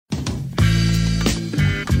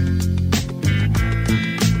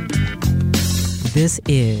This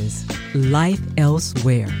is Life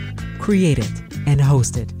Elsewhere, created and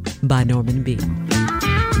hosted by Norman B.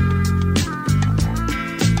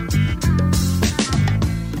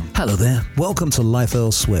 Hello there. Welcome to Life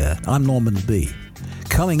Elsewhere. I'm Norman B.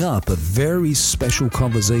 Coming up, a very special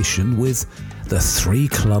conversation with the three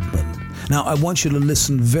Clubmen. Now, I want you to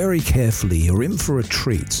listen very carefully. You're in for a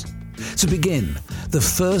treat. To begin, the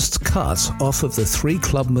first cut off of the three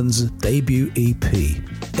Clubmen's debut EP,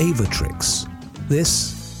 Avatrix.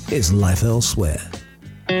 This is Life Elsewhere.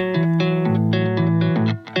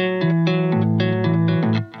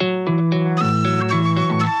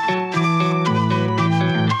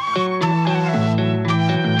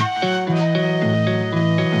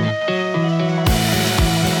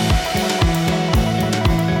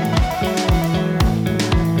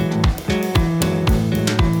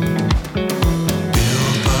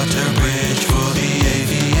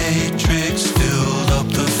 Filled up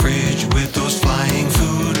the fridge with those flying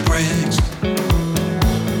food bricks.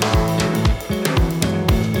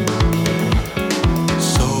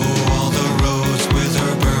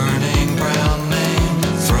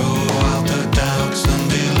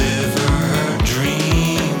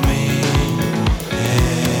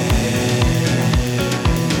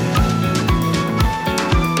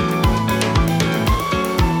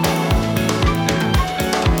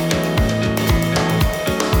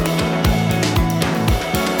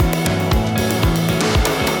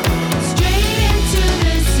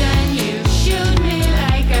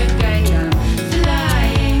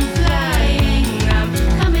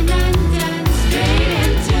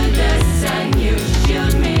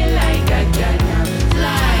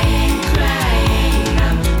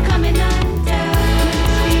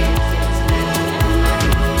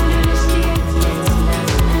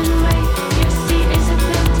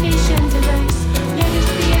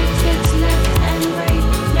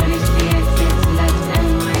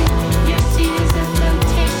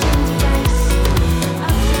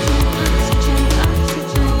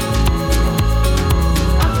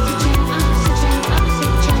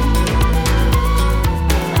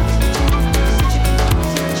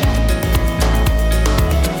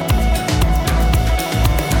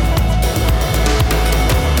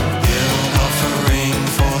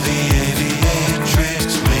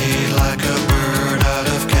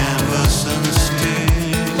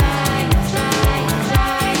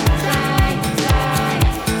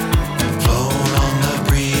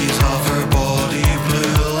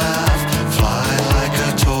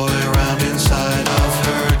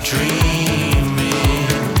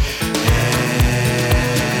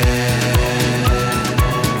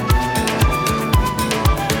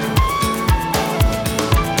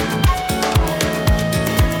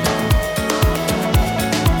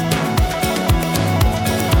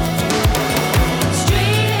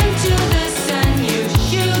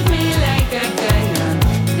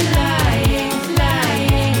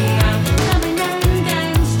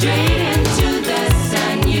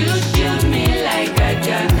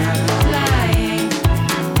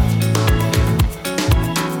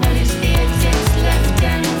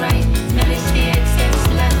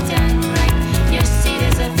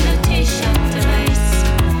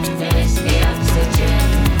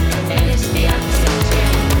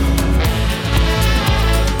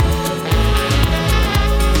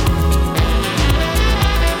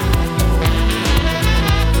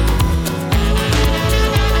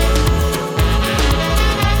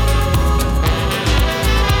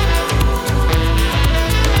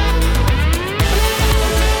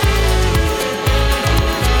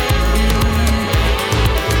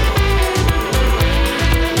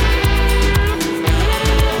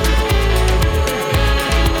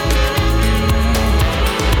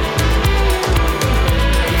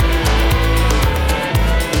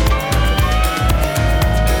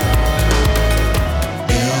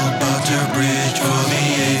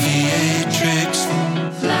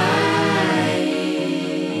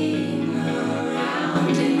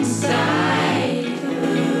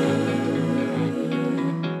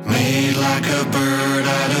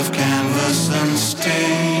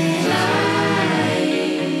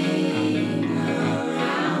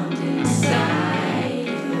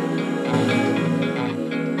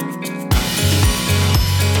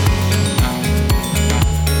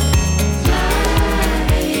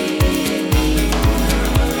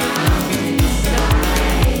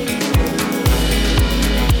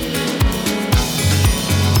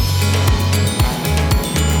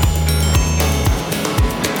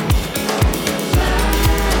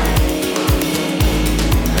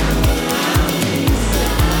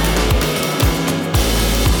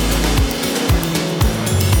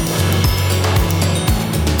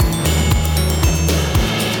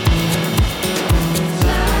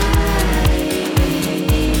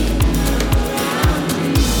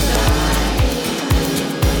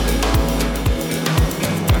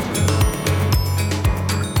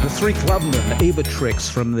 Three Clubmen, Evatrix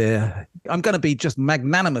from there. I'm going to be just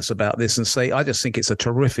magnanimous about this and say I just think it's a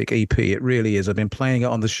terrific EP. It really is. I've been playing it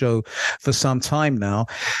on the show for some time now.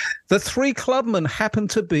 The Three Clubmen happen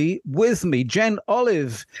to be with me. Jen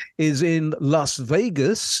Olive is in Las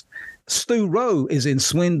Vegas. Stu Rowe is in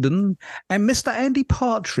Swindon, and Mr. Andy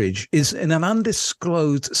Partridge is in an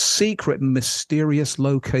undisclosed, secret, and mysterious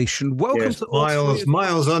location. Welcome to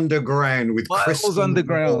miles underground with miles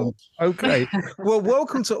underground. Okay, well,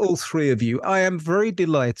 welcome to all three of you. I am very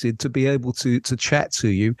delighted to be able to chat to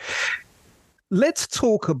you. Let's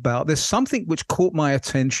talk about, there's something which caught my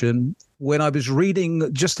attention when I was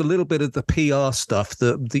reading just a little bit of the PR stuff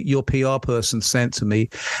that your PR person sent to me.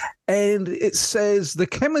 And it says the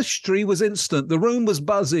chemistry was instant, the room was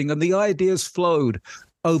buzzing, and the ideas flowed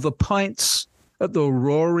over pints at the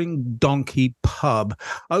Roaring Donkey pub.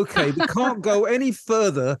 Okay, we can't go any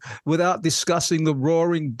further without discussing the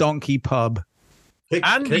Roaring Donkey pub.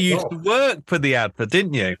 And you used to work for the Advert,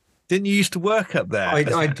 didn't you? Didn't you used to work up there?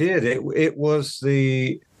 I did. It was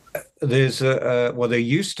there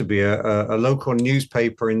used to be a local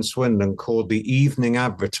newspaper in Swindon called the Evening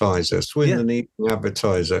Advertiser, Swindon Evening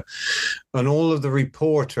Advertiser. And all of the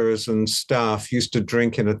reporters and staff used to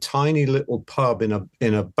drink in a tiny little pub in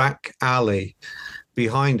a back alley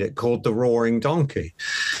behind it called the Roaring Donkey.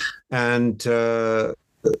 And a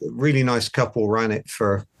really nice couple ran it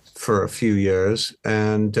for a few years,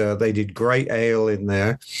 and they did great ale in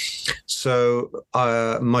there. So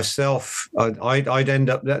myself,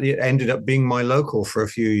 it ended up being my local for a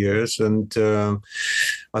few years, and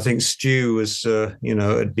I think Stu was,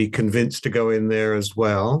 had be convinced to go in there as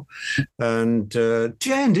well. And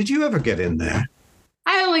Jen, did you ever get in there?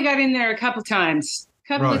 I only got in there a couple of times.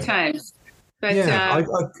 But yeah, I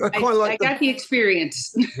quite like. I got the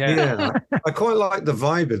experience. Yeah, I quite like the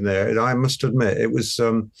vibe in there. I must admit, it was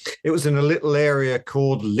in a little area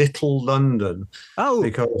called Little London. Oh,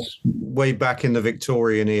 because way back in the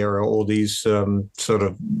Victorian era, all these sort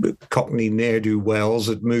of Cockney ne'er-do-wells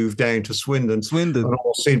had moved down to Swindon, and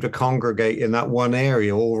all seemed to congregate in that one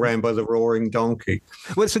area, all around by the Roaring Donkey.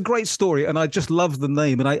 Well, it's a great story, and I just love the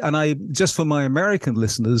name. And I just for my American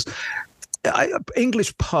listeners.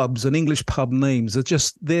 English pubs and English pub names are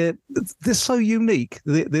just they're so unique.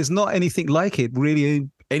 There's not anything like it really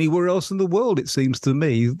anywhere else in the world, it seems to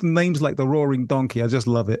me. Names like the Roaring Donkey, I just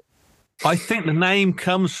love it. I think the name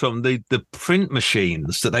comes from the print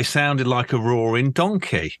machines, that they sounded like a roaring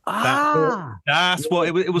donkey. That's what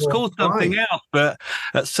it was called, something else. But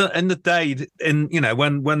in the day,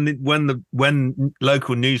 when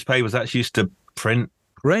local newspapers actually used to print,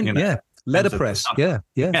 letterpress, yeah.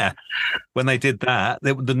 When they did that,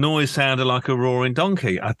 the noise sounded like a roaring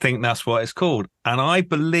donkey. I think that's what it's called. And I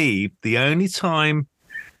believe the only time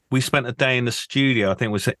we spent a day in the studio, I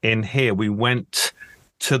think was in here, we went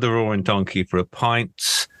to the Roaring Donkey for a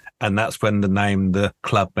pint, and that's when the name, the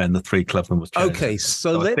Clubmen, the Three Clubmen, was chosen. Okay,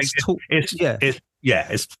 so let's talk.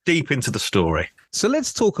 It's deep into the story. So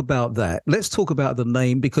let's talk about that. Let's talk about the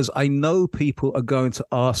name, because I know people are going to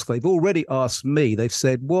ask. They've already asked me. They've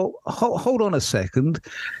said, well, hold on a second.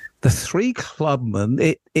 The Three Clubmen,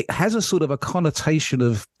 it has a sort of a connotation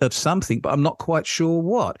of something, but I'm not quite sure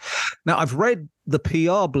what. Now, I've read the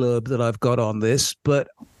PR blurb that I've got on this, but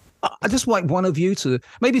I just like one of you to,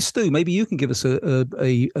 maybe Stu, maybe you can give us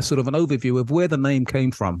a sort of an overview of where the name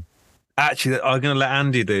came from. Actually, I'm going to let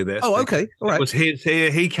Andy do this. Oh, okay. All right. It was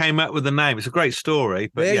he came up with the name. It's a great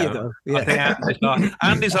story. But there you go. Yeah. I think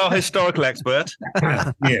Andy's our historical expert.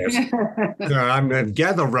 Yes.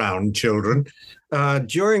 Gather round, children.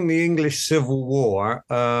 During the English Civil War,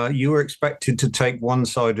 you were expected to take one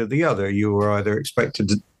side or the other. You were either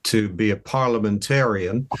expected to be a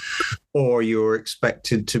parliamentarian, or you were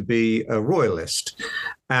expected to be a royalist.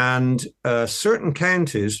 And certain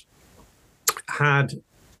counties had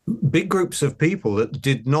big groups of people that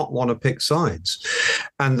did not want to pick sides,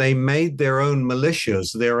 and they made their own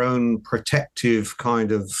militias, their own protective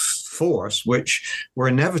kind of force, which were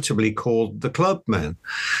inevitably called the Clubmen.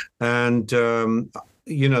 And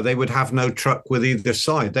they would have no truck with either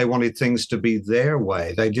side. They wanted things to be their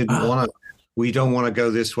way. They didn't want to, we don't want to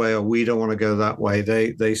go this way, or we don't want to go that way.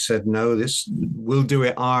 They said, no, we'll do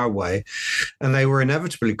it our way. And they were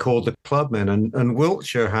inevitably called the Clubmen. And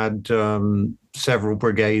Wiltshire had several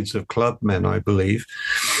brigades of Clubmen, I believe.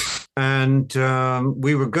 And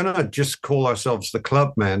we were going to just call ourselves the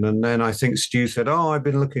Clubmen. And then I think Stu said, I've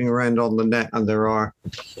been looking around on the net and there are,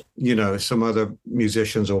 some other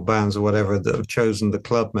musicians or bands or whatever that have chosen the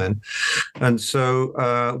Clubmen. And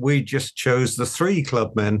so we just chose the three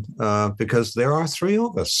Clubmen because there are three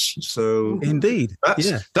of us. So indeed.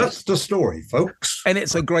 That's the story, folks. And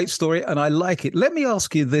it's a great story and I like it. Let me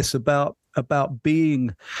ask you this about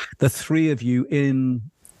being the three of you in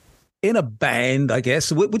a band, I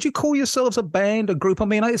guess. Would you call yourselves a band, a group? I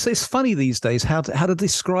mean, it's funny these days how to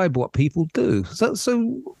describe what people do.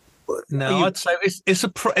 No, I'd say it's a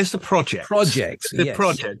project. Project. The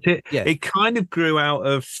project. It kind of grew out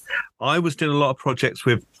of. I was doing a lot of projects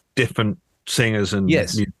with different singers and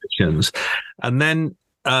musicians, and then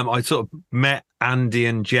I sort of met Andy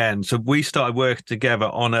and Jen. So we started working together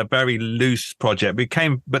on a very loose project.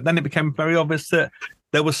 But then it became very obvious that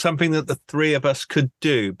there was something that the three of us could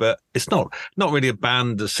do, but it's not really a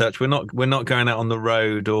band as such. We're not going out on the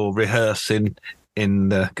road or rehearsing in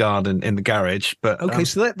the garden, in the garage. But okay,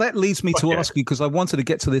 so that leads me to ask you, because I wanted to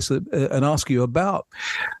get to this and ask you about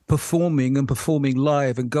performing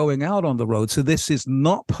live and going out on the road. So this is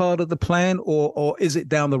not part of the plan, or is it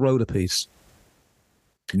down the road a piece?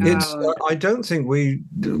 I don't think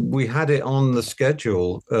we had it on the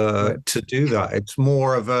schedule to do that. It's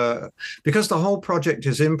more of because the whole project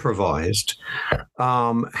is improvised.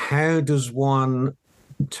 How does one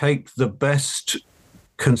take the best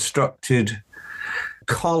constructed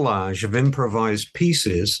collage of improvised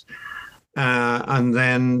pieces and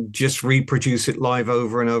then just reproduce it live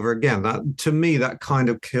over and over again? That, to me, that kind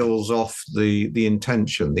of kills off the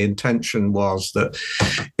intention. The intention was that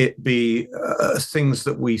it be things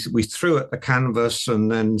that we threw at the canvas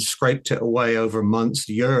and then scraped it away over months,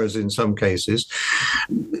 years in some cases.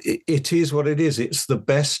 It is what it is. It's the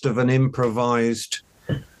best of an improvised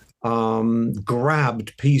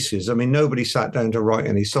grabbed pieces. I mean, nobody sat down to write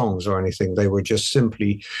any songs or anything. They were just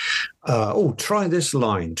simply, try this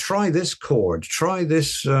line, try this chord, try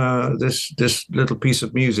this this little piece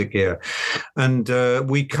of music here, and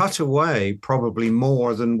we cut away probably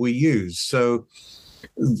more than we used. So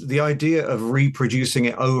the idea of reproducing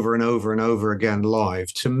it over and over and over again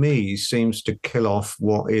live, to me, seems to kill off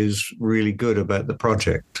what is really good about the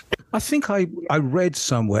project. I think I read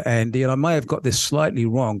somewhere, Andy, and I may have got this slightly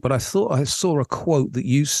wrong, but I thought I saw a quote that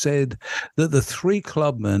you said that the three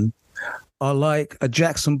Clubmen are like a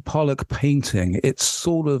Jackson Pollock painting. It's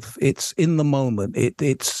in the moment. Did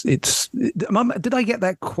I get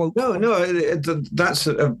that quote? No, that's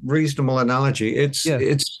a reasonable analogy.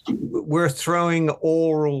 We're throwing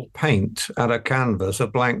oral paint at a canvas, a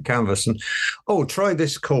blank canvas, and try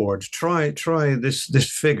this chord, try this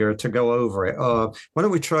figure to go over it. Why don't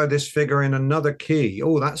we try this figure in another key?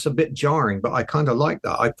 That's a bit jarring, but I kind of like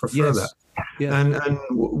that. I prefer that. Yeah. And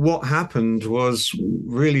what happened was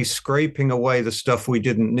really scraping away the stuff we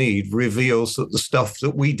didn't need reveals that the stuff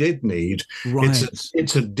that we did need. Right.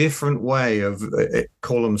 It's a different way of,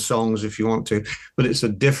 call them songs if you want to, but it's a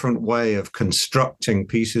different way of constructing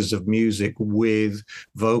pieces of music with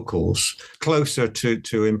vocals, closer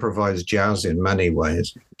to improvised jazz in many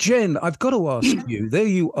ways. Jen, I've got to ask you, there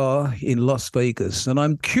you are in Las Vegas, and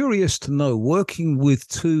I'm curious to know, working with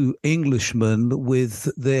two Englishmen with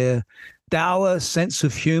their dour sense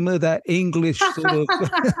of humor, that English sort of...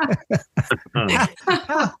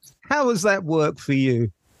 how has that worked for you?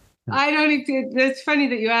 It's funny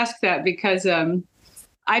that you ask that, because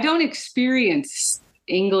I don't experience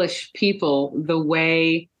English people the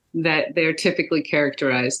way that they're typically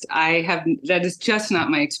characterized. That is just not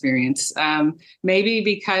my experience. Maybe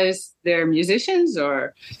because they're musicians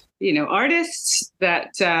or, artists,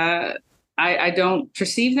 that I don't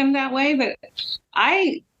perceive them that way, but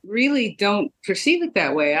I really don't perceive it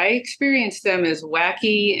that way. I experience them as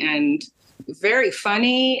wacky and very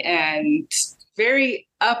funny and very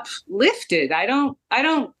uplifted. I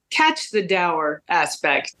don't catch the dour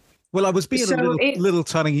aspect. Well, I was being a little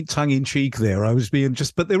tongue in cheek there. I was being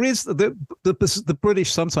but there is the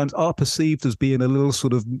British sometimes are perceived as being a little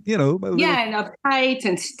sort of, and uptight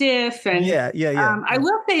and stiff. And I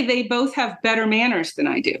will say they both have better manners than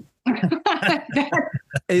I do.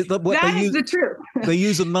 that is the truth. They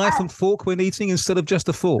use a knife and fork when eating instead of just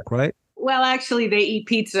a fork, right? Well, actually, they eat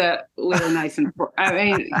pizza with a knife and fork. I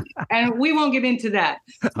mean, and we won't get into that,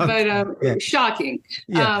 but shocking.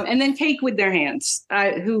 Yeah. And then cake with their hands.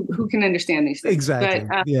 Who can understand these things? Exactly.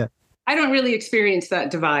 But, I don't really experience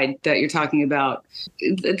that divide that you're talking about.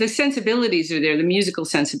 The sensibilities are there. The musical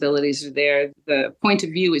sensibilities are there. The point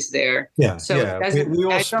of view is there. Yeah. So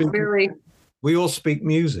we all speak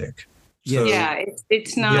music. So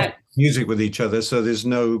it's not music with each other. So there's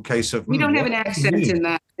no case of we don't have an accent in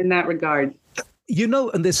that in that regard.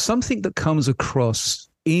 And there's something that comes across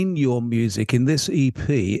in your music, in this EP,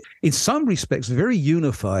 in some respects, very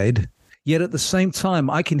unified. Yet at the same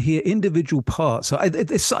time, I can hear individual parts. So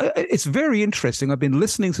it's very interesting. I've been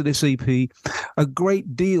listening to this EP a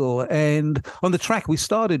great deal, and on the track we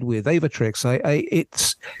started with, Avatrix,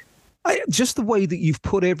 it's just the way that you've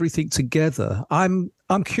put everything together. I'm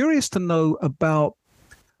curious to know about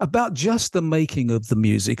just the making of the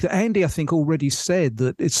music. Andy, I think, already said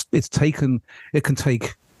that it can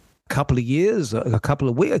take couple of years, a couple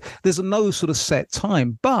of weeks. There's no sort of set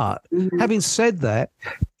time. But having said that,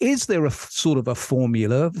 is there a sort of a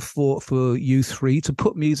formula for you three to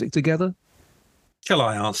put music together? Shall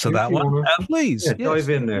I answer that one? Please. Yeah, dive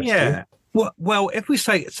in there. Yeah. Well, if we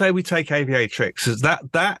say we take Aviatrix, is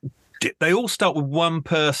that they all start with one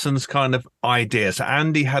person's kind of idea. So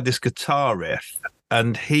Andy had this guitar riff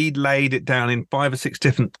and he laid it down in 5 or 6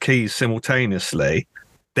 different keys simultaneously.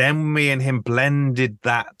 Then me and him blended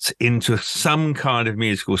that into some kind of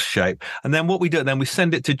musical shape. And then what we do, then we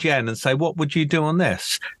send it to Jen and say, what would you do on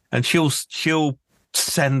this? And she'll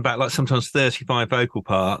send back like sometimes 35 vocal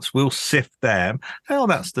parts. We'll sift them. Oh,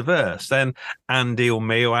 that's the verse. Then Andy or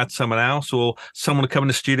me or add someone else, or someone will come in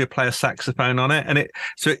the studio, play a saxophone on it. And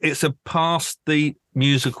it's a pass the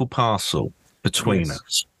musical parcel between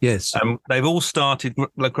us. Yes. They've all started,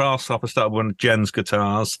 like Grasshopper started with one of Jen's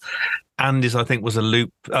guitars. Andy's, I think, was a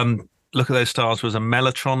loop. Look at Those Stars was a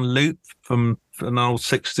Mellotron loop from an old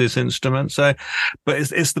 60s instrument. So, but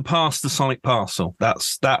it's the sonic parcel.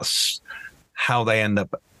 That's how they end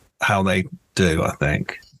up, how they do, I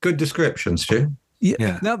think. Good description, Stu.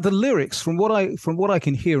 Yeah. Now the lyrics, from what I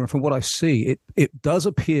can hear and from what I see, it does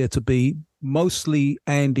appear to be mostly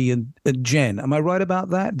Andy and Jen. Am I right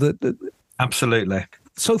about that? Absolutely.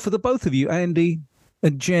 So for the both of you, Andy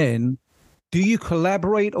and Jen, do you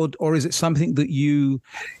collaborate, or is it something that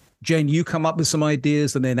Jen, you come up with some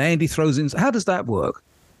ideas and then Andy throws in? How does that work?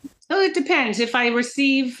 Well, it depends. If I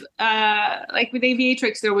receive, like with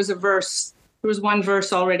Aviatrix, there was one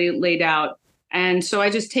verse already laid out. And so I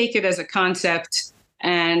just take it as a concept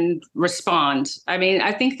and respond. I mean,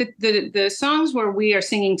 I think that the songs where we are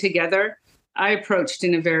singing together, I approached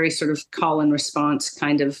in a very sort of call and response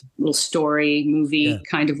kind of little story, movie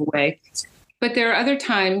kind of way. But there are other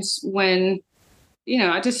times when,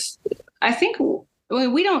 I think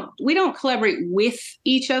we don't collaborate with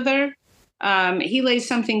each other. He lays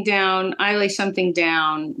something down, I lay something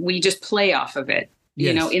down. We just play off of it,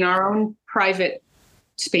 in our own private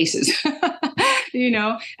spaces,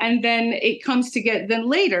 and then it comes together. Then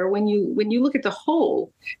later, when you look at the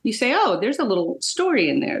whole, you say, oh, there's a little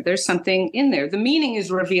story in there. There's something in there. The meaning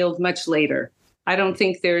is revealed much later. I don't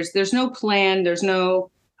think there's no plan. There's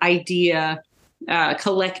no idea,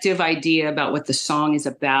 collective idea about what the song is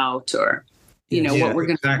about, or what we're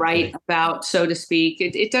going to write about, so to speak.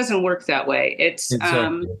 It doesn't work that way. It's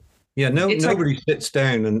exactly. Nobody sits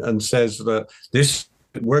down and says that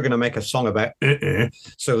we're going to make a song about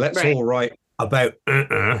so let's all write about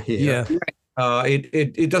here. Yeah.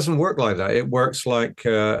 It doesn't work like that. It works like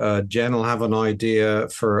Jen will have an idea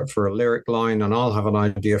for a lyric line, and I'll have an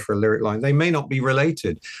idea for a lyric line. They may not be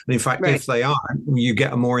related. And in fact, if they aren't, you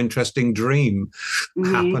get a more interesting dream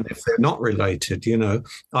happen if they're not related.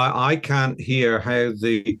 I can't hear how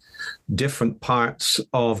the different parts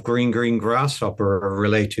of Green Green Grasshopper are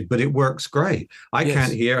related, but it works great. I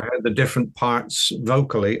can't hear how the different parts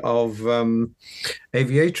vocally of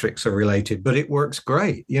Aviatrix are related, but it works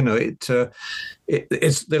great. They're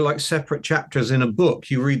like separate chapters in a book.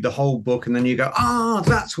 You read the whole book and then you go,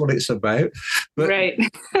 that's what it's about. But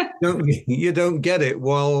you don't get it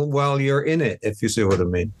while you're in it, if you see what I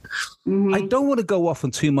mean. Mm-hmm. I don't want to go off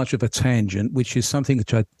on too much of a tangent, which is something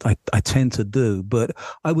which I tend to do, but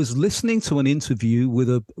I was listening to an interview with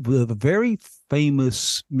a very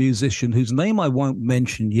famous musician whose name I won't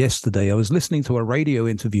mention yesterday. I was listening to a radio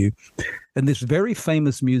interview, and this very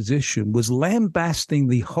famous musician was lambasting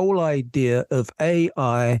the whole idea of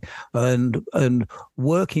AI and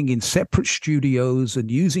working in separate studios and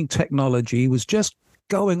using technology. He was just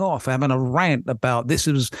going off, having a rant about this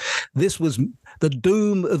was the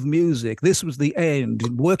doom of music. This was the end,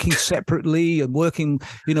 working separately and working,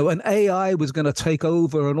 and AI was going to take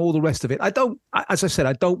over and all the rest of it. As I said,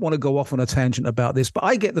 I don't want to go off on a tangent about this, but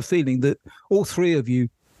I get the feeling that all three of you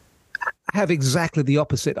have exactly the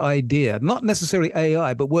opposite idea. Not necessarily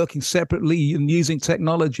AI, but working separately and using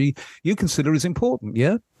technology you consider is important,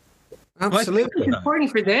 yeah? Absolutely. It's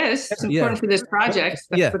important for this. It's important for this project.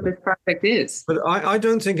 That's what this project is. But I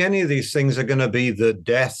don't think any of these things are going to be the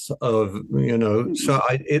death of,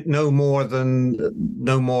 it no more than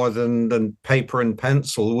paper and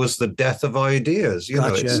pencil was the death of ideas.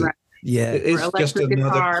 Gotcha. It's just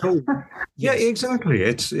another tool. Yeah, exactly.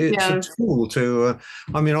 It's a tool to.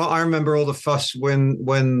 I remember all the fuss when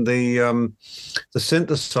the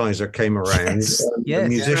synthesizer came around. The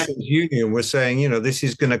musicians' union was saying, this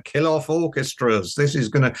is going to kill off orchestras. This is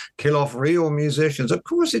going to kill off real musicians. Of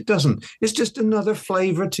course, it doesn't. It's just another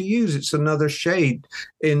flavor to use. It's another shade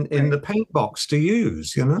in the paint box to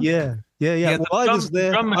use. Yeah. Well, I was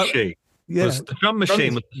there. Drum machine. The drum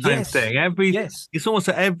machine was the same thing. It's almost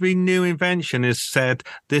that every new invention is said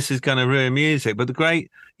this is going to ruin music. But the great,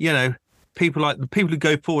 people who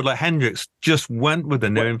go forward like Hendrix just went with a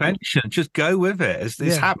new invention. Just go with it.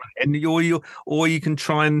 It's happening. Or you can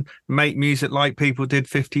try and make music like people did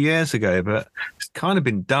 50 years ago. But it's kind of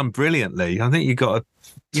been done brilliantly. I think you got to.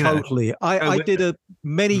 Totally. I did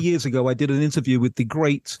many years ago, I did an interview with the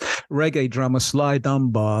great reggae drummer Sly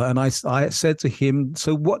Dunbar. And I said to him,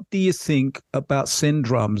 so what do you think about Sin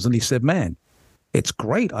drums? And he said, man, it's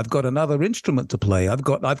great. I've got another instrument to play. I've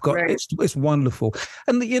got, it's wonderful.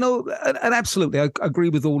 And, and absolutely, I agree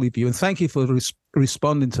with all of you. And thank you for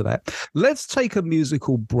responding to that. Let's take a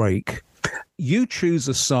musical break. You choose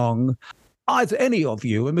a song. Either any of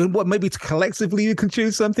you, maybe collectively you can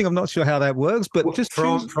choose something. I'm not sure how that works, but just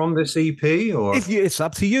from this EP, or it's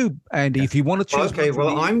up to you, Andy. If you want to choose, okay.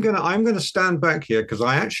 Well, I'm gonna stand back here because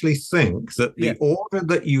I actually think that the order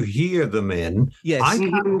that you hear them in, I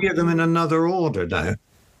can't hear them in another order now.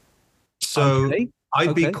 So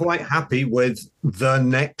I'd be quite happy with the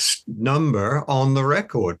next number on the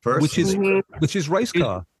record, personally, which is Race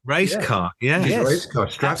Car. Race car, Race car.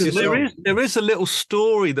 There is a little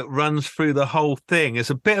story that runs through the whole thing. It's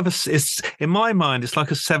a bit of it's in my mind, it's like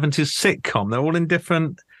a 70s sitcom. They're all in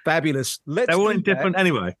different. Fabulous. They're all in different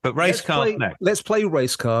anyway. But Race Car next. Let's play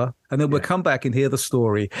Race Car, and then we'll come back and hear the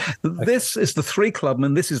story. Okay. This is the Three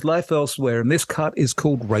Clubmen. This is Life Elsewhere, and this cut is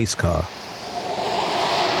called Race Car.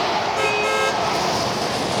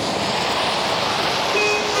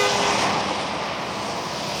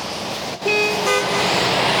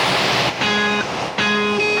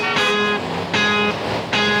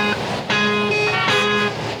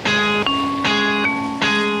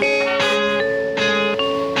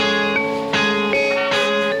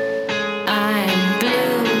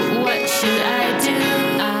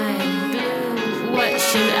 What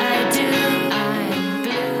should I do? I'm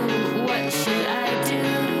blue. What should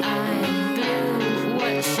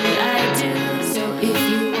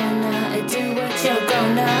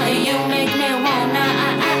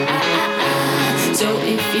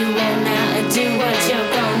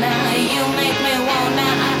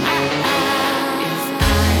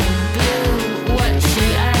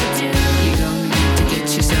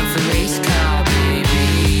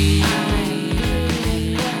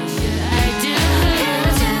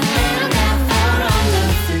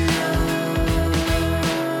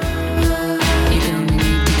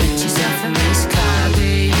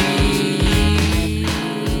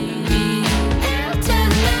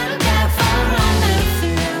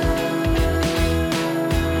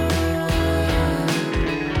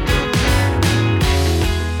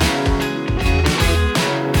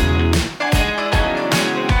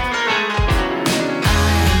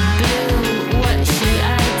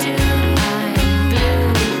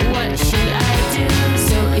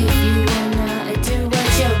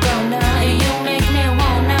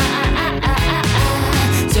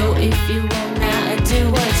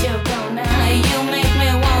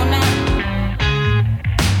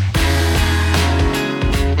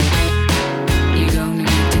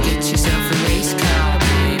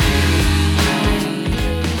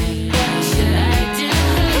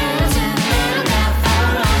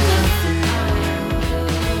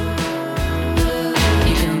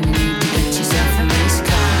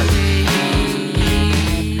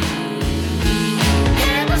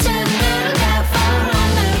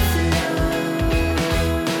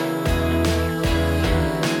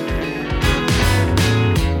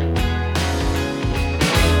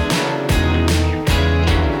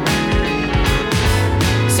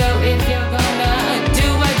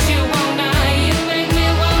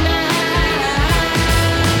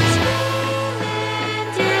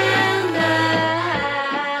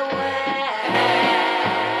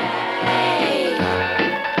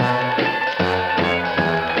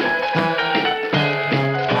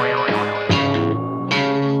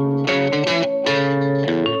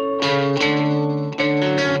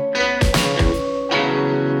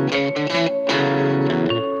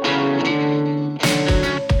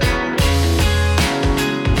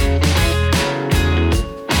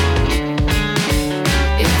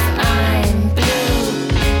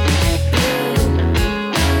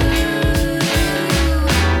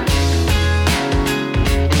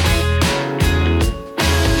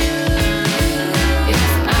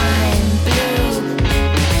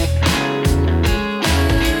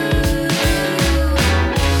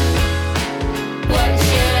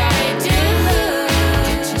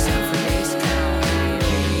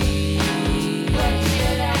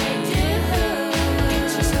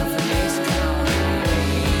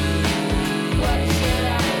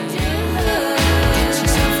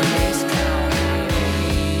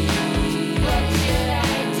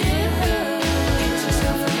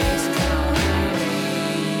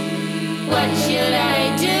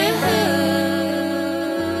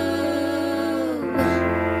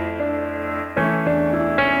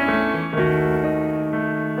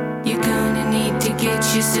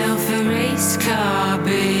yourself a race car,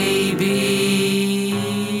 baby.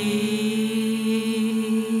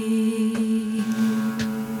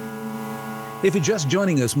 If you're just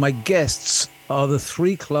joining us, my guests are the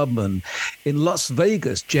three clubmen in Las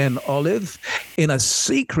Vegas. Jen Olive, in a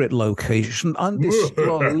secret location,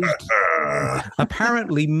 undisclosed,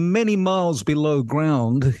 apparently many miles below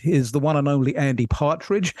ground, is the one and only Andy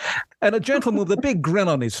Partridge. And a gentleman with a big grin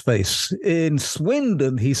on his face in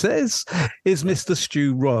Swindon, he says, is Mr.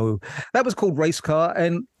 Stu Rowe. That was called Race Car.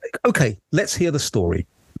 And okay, let's hear the story.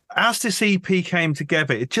 As this EP came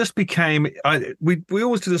together, it just became. We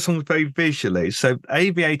always do the songs very visually. So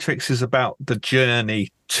Aviatrix is about the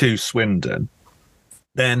journey to Swindon.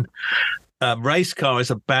 Then Race Car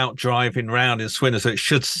is about driving around in Swindon, so it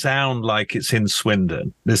should sound like it's in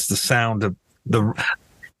Swindon. There's the sound of the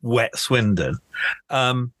wet Swindon.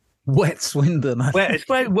 Wet Swindon.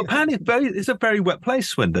 Apparently, it's a very wet place,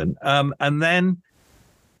 Swindon. And then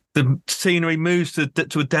the scenery moves to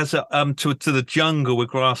a desert, to the jungle with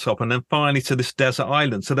grasshopper, and then finally to this desert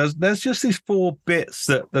island. So there's just these four bits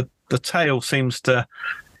that the tale seems to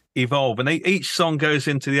evolve, and each song goes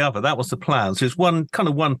into the other. That was the plan. So it's one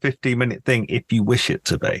 15-minute thing, if you wish it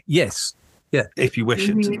to be. Yes. Yeah. If you wish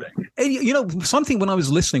it to be. And, you know, something when I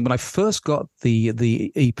was listening, when I first got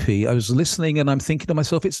the EP, I was listening and I'm thinking to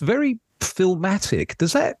myself, it's very filmatic.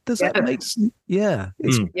 Does that make sense? Yeah.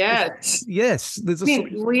 Yes.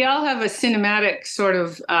 We all have a cinematic sort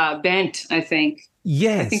of bent, I think.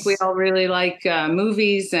 Yes. I think we all really like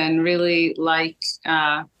movies and really like,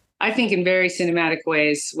 I think in very cinematic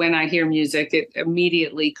ways, when I hear music, it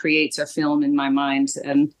immediately creates a film in my mind.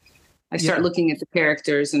 And I start looking at the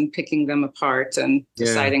characters and picking them apart and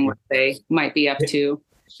deciding what they might be up to.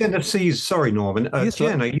 Sorry, Norman.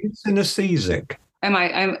 Jen, are you synesthesic?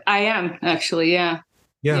 I am actually, yeah.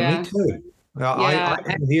 Yeah, me too. I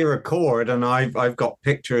can hear a chord, and I've got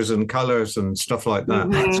pictures and colors and stuff like that.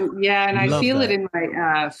 Mm-hmm. Yeah, and I feel it in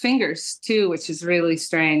my fingers too, which is really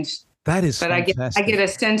strange. That is fantastic. I get a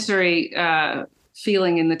sensory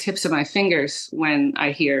feeling in the tips of my fingers when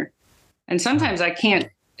I hear, and sometimes I can't.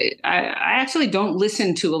 I actually don't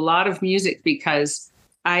listen to a lot of music because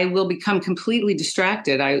I will become completely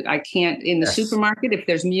distracted. I can't, in the supermarket, if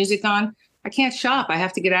there's music on, I can't shop. I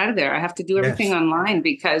have to get out of there. I have to do everything online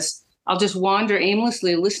because I'll just wander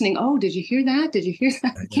aimlessly listening. Oh, did you hear that? Did you hear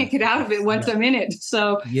that? I can't get out of it once I'm in it.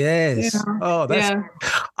 So, yes.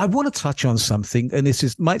 I want to touch on something, and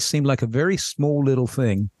might seem like a very small little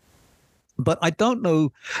thing, but I don't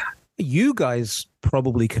know. You guys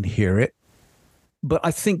probably can hear it. But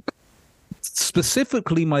I think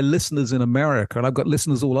specifically my listeners in America, and I've got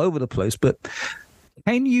listeners all over the place, but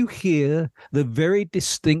can you hear the very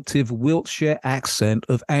distinctive Wiltshire accent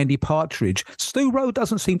of Andy Partridge? Stu Rowe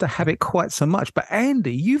doesn't seem to have it quite so much, but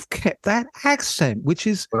Andy, you've kept that accent, which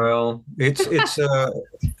is... Well,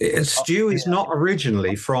 Stu is not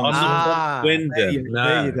originally from Swindon. No.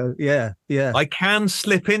 There you go. Yeah. I can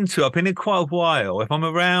slip into it. I've been in quite a while. If I'm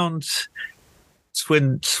around...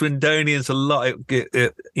 Swindonians a lot.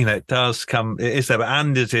 It does come. It is there, but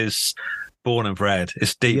Anders is born and bred.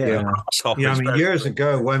 It's deep. Years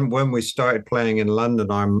ago, when we started playing in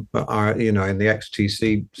London, in the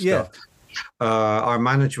XTC stuff, our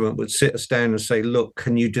management would sit us down and say, "Look,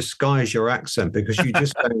 can you disguise your accent because you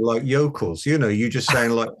just sound like yokels? You just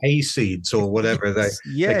sound like hayseeds or whatever they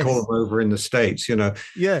call them over in the States.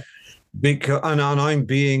 Yeah." Because I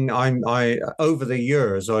over the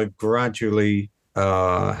years I've gradually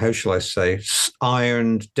how shall I say,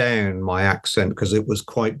 ironed down my accent because it was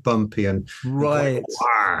quite bumpy and right. It's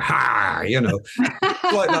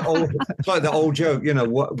like that old joke.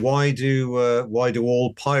 Why do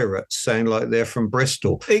all pirates sound like they're from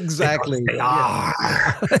Bristol? Exactly.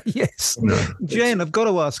 Yes. Jen, I've got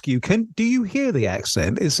to ask you: do you hear the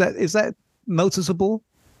accent? Is that noticeable?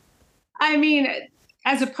 I mean,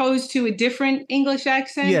 as opposed to a different English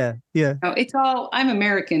accent? Yeah. No, I'm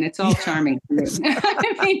American. It's all charming. It's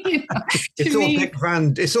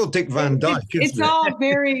all Dick Van Dyke. It's all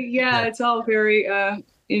very, it's all very,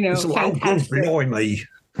 fantastic.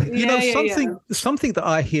 Something that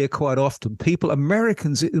I hear quite often,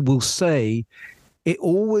 Americans will say, it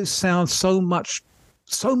always sounds so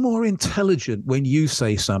more intelligent when you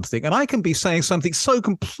say something. And I can be saying something so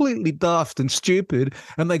completely daft and stupid,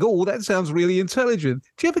 and they go, "Oh, that sounds really intelligent."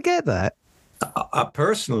 Do you ever get that?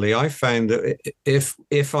 Personally, I found that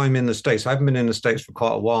if I'm in the States, I haven't been in the States for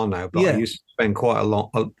quite a while now, but I used to spend quite a lot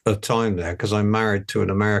of time there because I'm married to an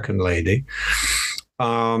American lady.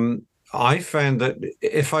 I found that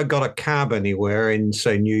if I got a cab anywhere in,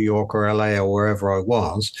 say, New York or LA or wherever I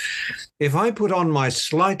was, if I put on my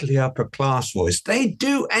slightly upper class voice, they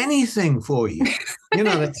do anything for you. You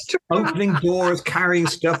know, that's opening doors, carrying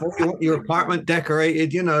stuff. You want your apartment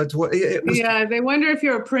decorated. You know, it was. Yeah, they wonder if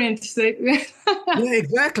you're a prince. Yeah,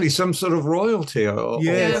 exactly. Some sort of royalty.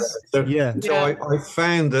 Yes. So, Yeah. so I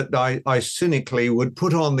found that I cynically would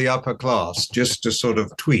put on the upper class just to sort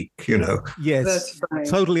of tweak. You know. Yes. That's fine.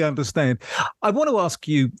 Totally understand. I want to ask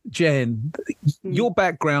you, Jen, your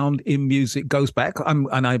background in music goes back, and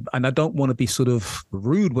I don't want to be sort of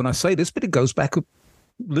rude when I say this, but it goes back a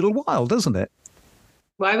little while, doesn't it?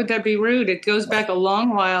 Why would that be rude? It goes back a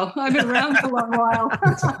long while. I've been around for a long while.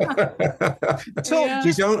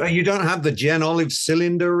 So you don't have the Jen Olive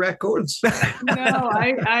cylinder records? No,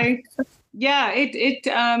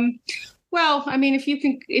 well, I mean, if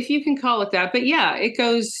you can call it that, but yeah, it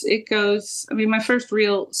goes. I mean, my first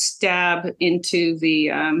real stab into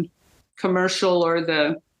the commercial or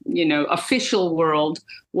the official world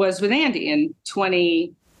was with Andy in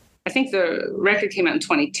 20. I think the record came out in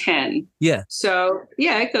 2010. Yeah. So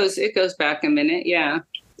yeah, it goes back a minute. Yeah.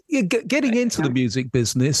 Getting into the music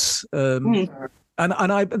business. And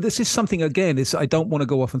this is something, again, I don't want to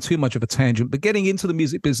go off on too much of a tangent, but getting into the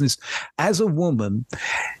music business as a woman,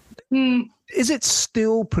 is it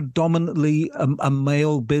still predominantly a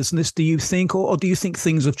male business, do you think, or do you think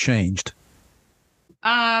things have changed?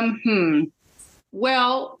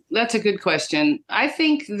 Well, that's a good question. I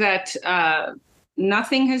think that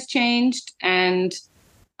nothing has changed,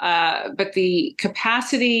 but the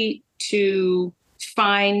capacity to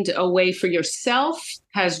find a way for yourself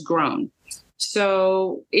has grown.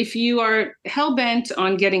 So if you are hell-bent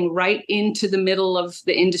on getting right into the middle of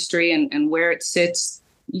the industry and where it sits,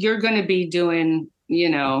 you're going to be doing,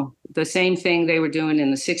 the same thing they were doing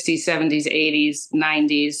in the 60s, 70s, 80s,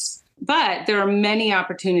 90s. But there are many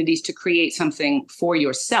opportunities to create something for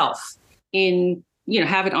yourself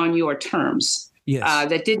have it on your terms. Yes.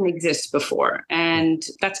 That didn't exist before. And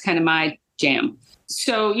that's kind of my jam.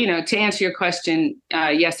 So, to answer your question,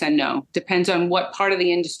 yes and no. Depends on what part of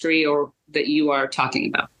the industry or that you are talking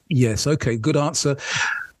about. Yes. Okay. Good answer.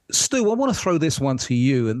 Stu, I want to throw this one to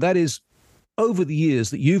you, and that is, over the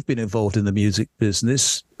years that you've been involved in the music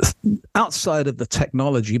business, outside of the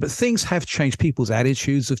technology, but things have changed. People's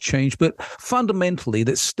attitudes have changed, but fundamentally,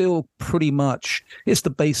 that's still pretty much, it's the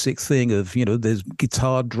basic thing of, there's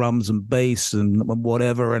guitar, drums, and bass and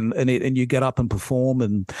whatever, and you get up and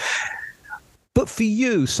perform. But for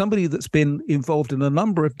you, somebody that's been involved in a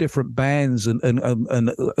number of different bands and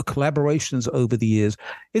collaborations over the years,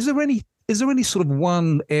 is there any sort of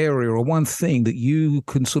one area or one thing that you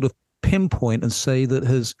can sort of pinpoint and say that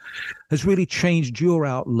has really changed your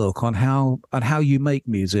outlook on how you make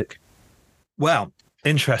music? Well,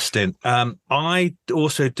 interesting. I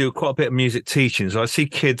also do quite a bit of music teaching. So I see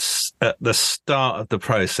kids at the start of the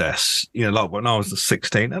process, like when I was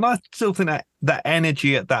 16, and I still think that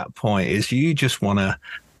energy at that point is you just want to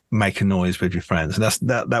make a noise with your friends, and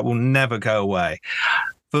that will never go away.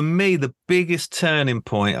 For me, the biggest turning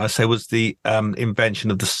point, I say, was the invention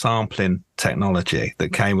of the sampling technology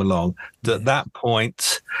that came along. At that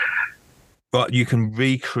point, but you can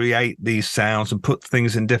recreate these sounds and put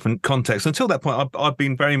things in different contexts. Until that point, I've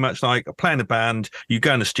been very much like playing a band. You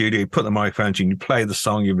go in the studio, you put the microphones in, you play the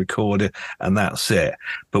song, you record it, and that's it.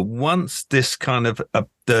 But once this kind of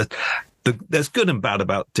there's good and bad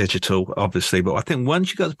about digital, obviously, but I think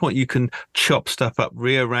once you get to the point you can chop stuff up,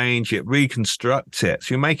 rearrange it, reconstruct it.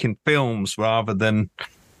 So you're making films rather than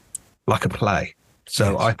like a play.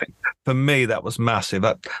 So yes. I think for me, that was massive.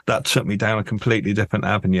 That took me down a completely different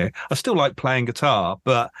avenue. I still like playing guitar,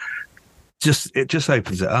 but it just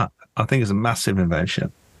opens it up. I think it's a massive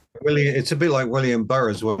invention. It's a bit like William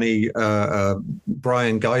Burroughs when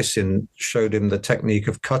Brian Geisen showed him the technique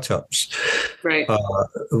of cut-ups, right?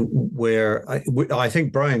 Where I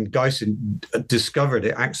think Brian Geisen discovered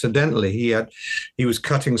it accidentally. He was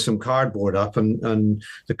cutting some cardboard up, and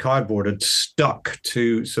the cardboard had stuck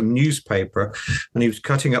to some newspaper, and he was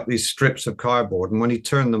cutting up these strips of cardboard. And when he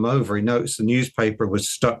turned them over, he noticed the newspaper was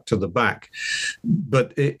stuck to the back,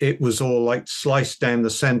 but it was all like sliced down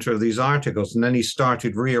the center of these articles. And then he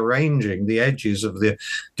started rearranging the edges of the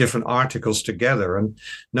different articles together, and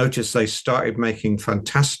notice they started making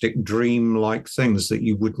fantastic dream-like things that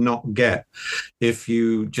you would not get if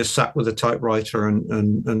you just sat with a typewriter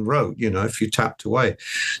and wrote, if you tapped away.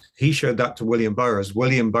 He showed that to William Burroughs.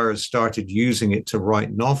 William Burroughs started using it to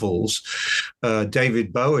write novels.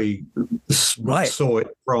 David Bowie saw it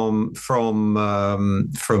from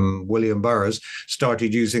William Burroughs,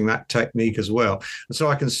 started using that technique as well. And so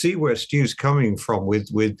I can see where Stu's coming from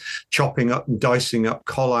with chopping up and dicing up,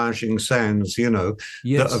 collaging sounds,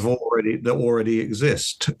 yes, that already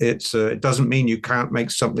exist. It doesn't mean you can't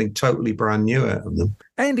make something totally brand new out of them.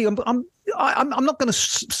 Andy, I'm not going to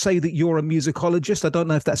say that you're a musicologist. I don't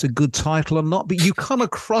know if that's a good title or not, but you come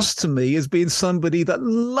across to me as being somebody that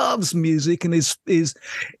loves music and is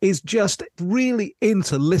just really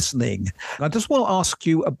into listening. I just want to ask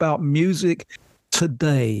you about music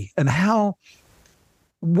today and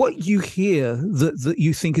what you hear that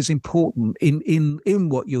you think is important in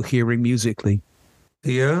what you're hearing musically.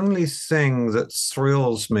 The only thing that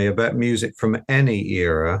thrills me about music from any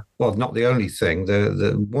era, well, not the only thing,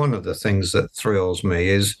 the one of the things that thrills me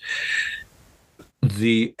is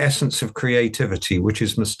the essence of creativity, which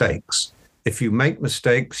is mistakes. If you make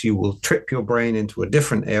mistakes, you will trip your brain into a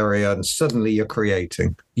different area and suddenly you're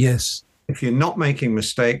creating. Yes. If you're not making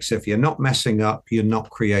mistakes, if you're not messing up, you're not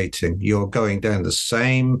creating. You're going down the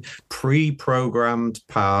same pre-programmed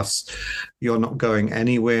path. You're not going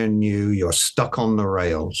anywhere new. You're stuck on the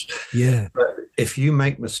rails. Yeah. But if you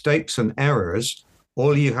make mistakes and errors,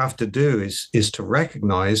 all you have to do is to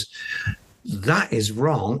recognize that is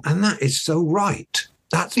wrong and that is so right.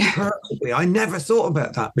 That's perfectly. I never thought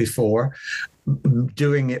about that before.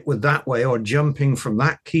 Doing it with that way or jumping from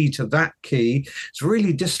that key to that key. It's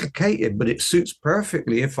really dislocated, but it suits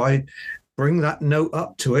perfectly if I bring that note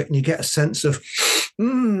up to it and you get a sense of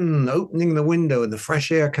opening the window and the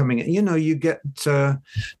fresh air coming in. You know, you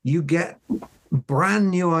get brand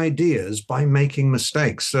new ideas by making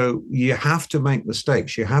mistakes. So you have to make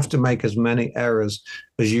mistakes. You have to make as many errors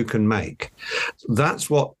as you can make. That's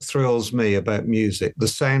what thrills me about music, the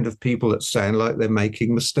sound of people that sound like they're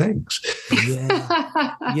making mistakes.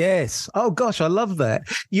 Yeah. Yes. Oh gosh, I love that.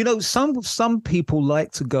 You know, some people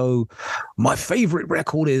like to go, my favorite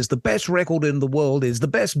record is the best record in the world is the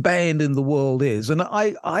best band in the world is. And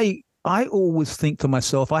I always think to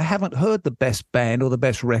myself, I haven't heard the best band or the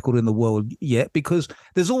best record in the world yet because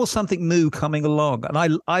there's always something new coming along,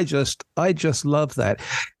 and I just love that.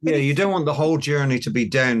 Yeah, you don't want the whole journey to be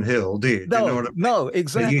downhill, do you? No, you know what I mean? No,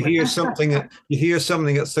 exactly. You hear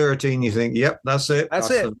something at 13, you think, "Yep, that's it. That's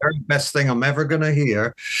it. The very best thing I'm ever going to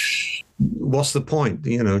hear." What's the point?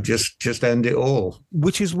 You know, just end it all.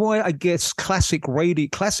 Which is why I guess classic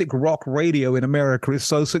rock radio in America is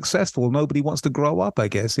so successful. Nobody wants to grow up, I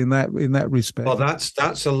guess, in that respect. Well,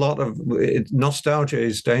 that's a lot of nostalgia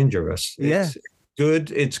is dangerous. Yeah.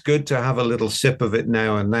 It's good to have a little sip of it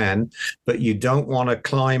now and then, but you don't want to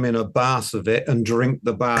climb in a bath of it and drink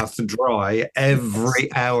the bath dry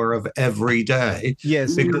every hour of every day.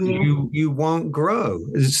 Yes, because you won't grow.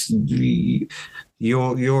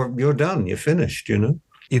 You're done. You're finished. You know.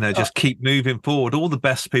 You know, just keep moving forward. All the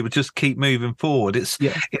best people just keep moving forward. It's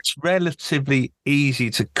relatively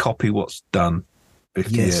easy to copy what's done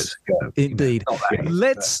 50 years ago. Indeed. You know,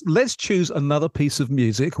 let's choose another piece of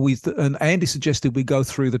music. And Andy suggested we go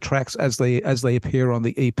through the tracks as they appear on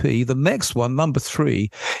the EP. The next one, number 3,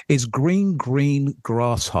 is Green Green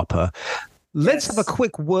Grasshopper. Let's have a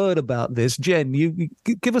quick word about this. Jen, you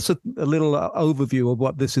give us a little overview of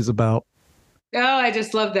what this is about. Oh, I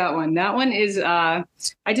just love that one. That one is, I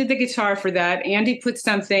did the guitar for that. Andy put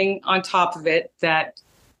something on top of it that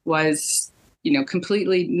was, you know,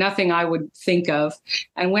 completely nothing I would think of.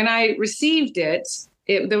 And when I received it,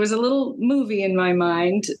 there was a little movie in my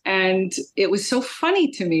mind, and it was so funny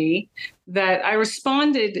to me that I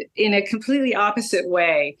responded in a completely opposite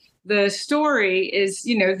way. The story is,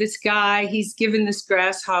 you know, this guy, he's given this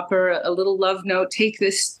grasshopper a little love note, take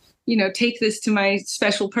this to my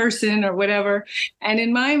special person or whatever. And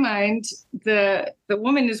in my mind, the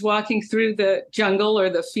woman is walking through the jungle or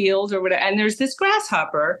the field or whatever, and there's this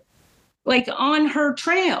grasshopper like on her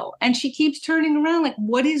trail, and she keeps turning around like,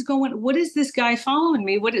 what is this guy following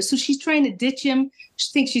me? So she's trying to ditch him.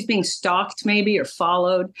 She thinks she's being stalked maybe or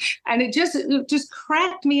followed. And it just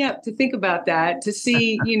cracked me up to think about that, to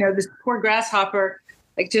see, you know, this poor grasshopper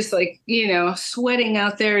sweating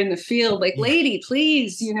out there in the field, like, lady,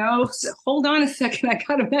 please, you know, hold on a second. I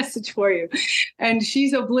got a message for you. And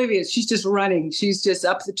she's oblivious. She's just running. She's just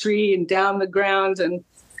up the tree and down the ground. And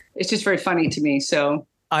it's just very funny to me. So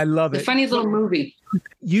I love it. A funny little movie.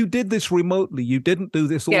 You did this remotely. You didn't do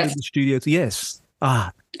this all in the studio. Yes.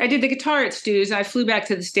 I did the guitar at Stu's. I flew back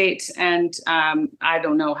to the States, and I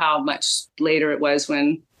don't know how much later it was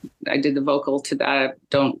when I did the vocal to that.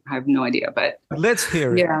 I have no idea, but let's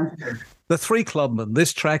hear it. Yeah. The Three Clubmen.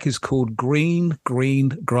 This track is called Green,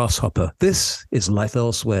 Green Grasshopper. This is Life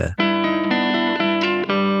Elsewhere.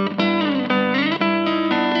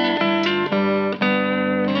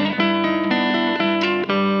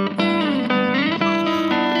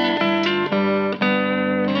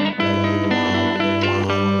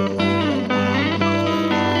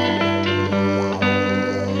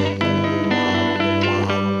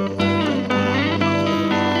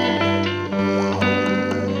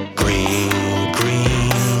 Green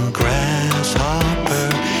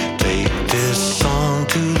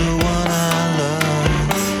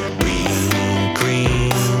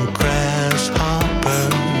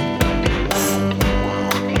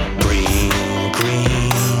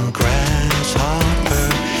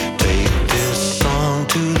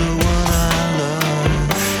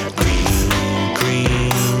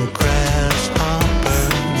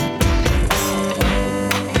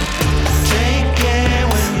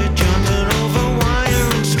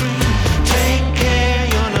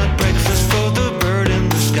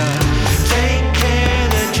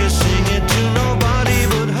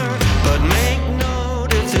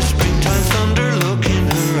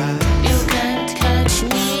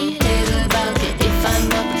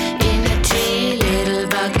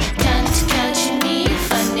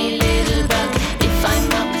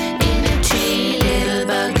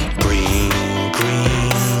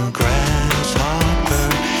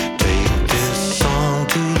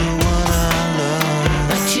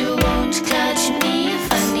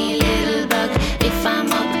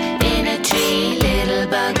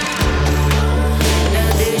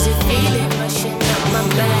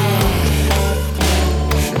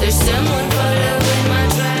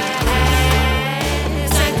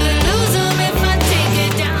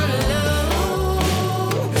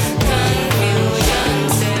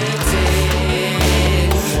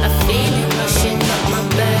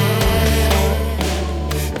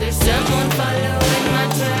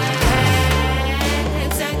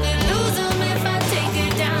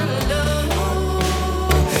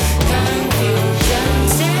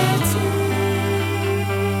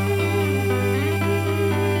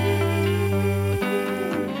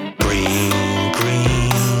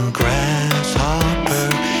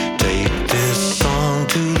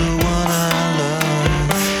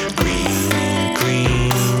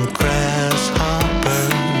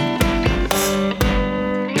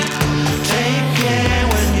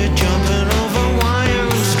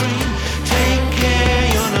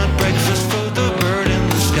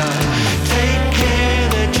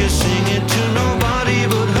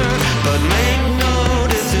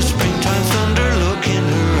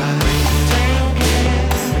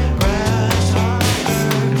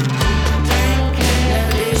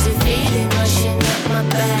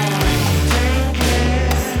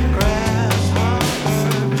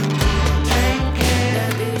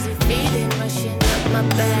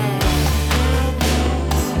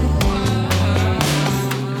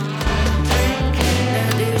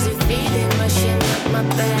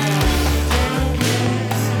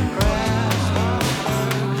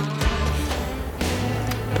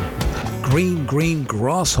green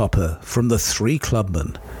grasshopper from the Three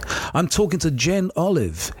Clubmen. I'm talking to Jen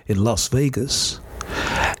Olive in Las Vegas.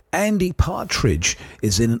 Andy Partridge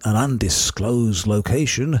is in an undisclosed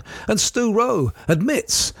location, and Stu Rowe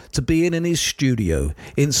admits to being in his studio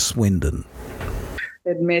in Swindon.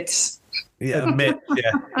 Admits. Yeah, admit.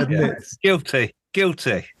 Yeah, admits. Guilty.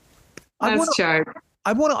 That's charged.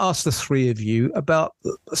 I want to ask the three of you about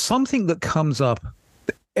something that comes up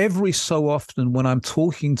every so often when I'm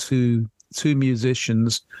talking to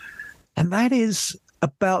musicians, and that is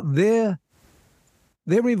about their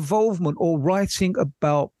involvement or writing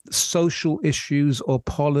about social issues or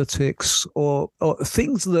politics or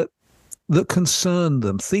things that concern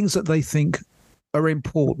them, things that they think are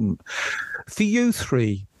important. For you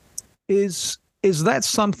three, is that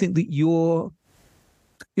something that you're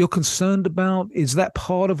concerned about? Is that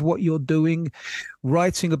part of what you're doing,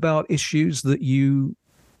 writing about issues that you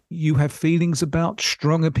have feelings about,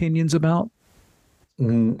 strong opinions about?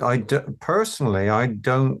 Personally, I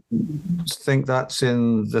don't think that's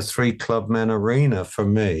in the Three Clubmen arena for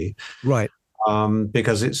me. Right.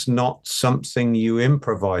 Because it's not something you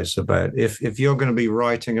improvise about. If you're going to be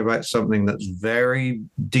writing about something that's very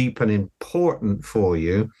deep and important for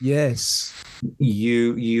you, yes,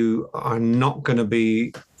 you are not going to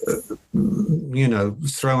be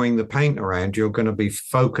throwing the paint around. You're going to be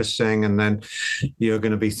focusing, and then you're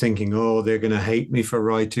going to be thinking, oh, they're going to hate me for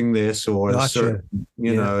writing this, or gotcha.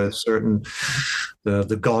 a certain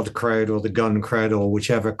the God crowd or the gun crowd or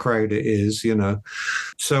whichever crowd it is,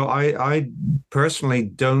 So I personally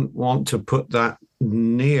don't want to put that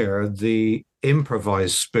near the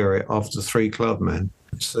improvised spirit of the Three Clubmen.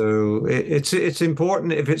 So it's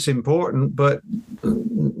important if it's important, but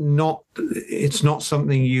it's not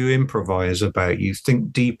something you improvise about. You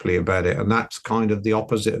think deeply about it, and that's kind of the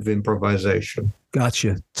opposite of improvisation.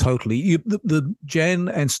 Gotcha, totally. The Jen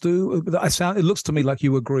and Stu, it looks to me like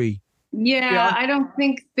you agree. Yeah, I don't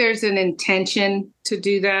think there's an intention to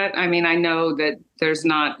do that. I mean, I know that there's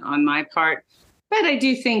not on my part, but I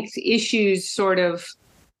do think issues sort of,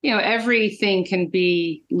 everything can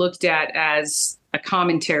be looked at as a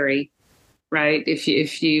commentary, right? If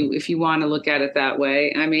you want to look at it that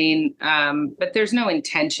way. I mean, but there's no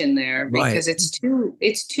intention there because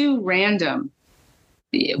it's too random.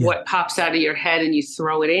 What pops out of your head and you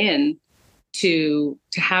throw it in to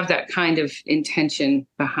have that kind of intention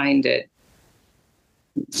behind it.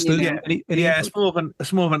 It's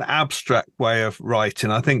more of an abstract way of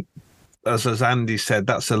writing. I think, as Andy said,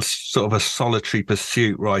 that's a sort of a solitary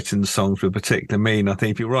pursuit, writing songs with particular meaning. I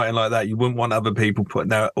think if you're writing like that, you wouldn't want other people putting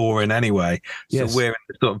their oar in anyway. Yes. So we're in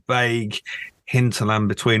the sort of vague hinterland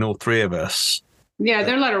between all three of us. Yeah,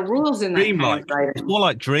 there are a lot of rules in that dreamlike. Kind of writing. It's more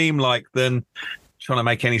like dreamlike than trying to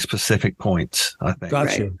make any specific points, I think.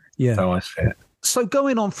 Gotcha. Right. Yeah. So I see it. So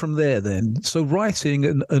going on from there then, so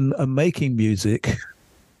writing and making music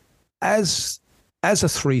as a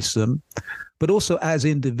threesome, but also as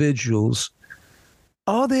individuals,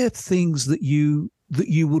 are there things that you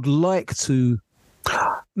would like to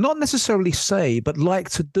not necessarily say, but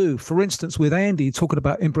like to do? For instance, with Andy talking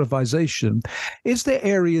about improvisation, is there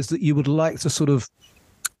areas that you would like to sort of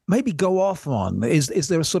maybe go off on? Is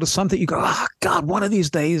there a sort of something you go, oh God, one of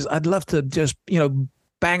these days I'd love to just,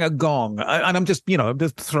 bang a gong? And I'm just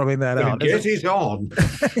throwing that out. Get it on.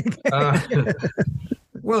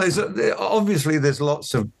 Well, obviously there's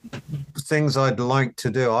lots of things I'd like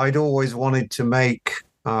to do. I'd always wanted to make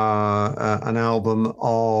an album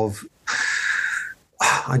of,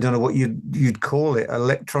 I don't know what you'd call it,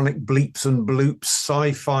 electronic bleeps and bloops,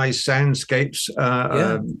 sci-fi soundscapes.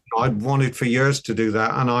 I'd wanted for years to do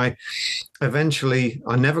that, and I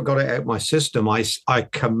never got it out my system. I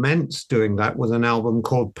commenced doing that with an album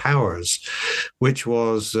called Powers, which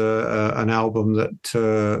was an album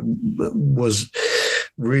that was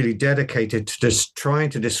really dedicated to just trying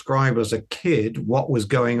to describe as a kid what was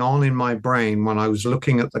going on in my brain when I was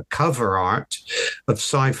looking at the cover art of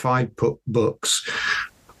sci-fi books,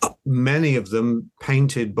 many of them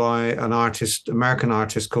painted by an American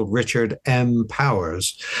artist called Richard M.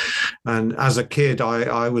 Powers. And as a kid,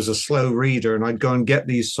 I was a slow reader, and I'd go and get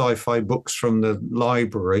these sci-fi books from the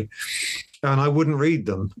library, and I wouldn't read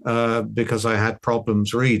them because I had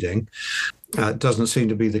problems reading. It doesn't seem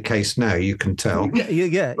to be the case now, you can tell. But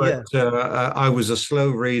I was a slow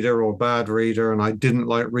reader or bad reader, and I didn't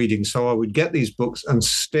like reading. So I would get these books and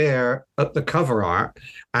stare at the cover art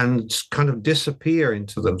and kind of disappear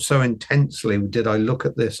into them. So intensely did I look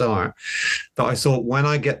at this art that I thought, when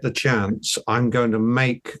I get the chance, I'm going to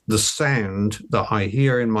make the sound that I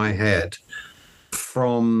hear in my head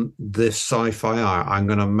from this sci-fi art. I'm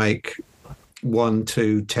going to make 1,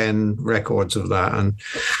 2, 10 records of that. And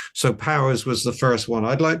so Powers was the first one.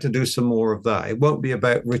 I'd like to do some more of that. It won't be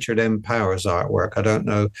about Richard M. Powers' artwork. I don't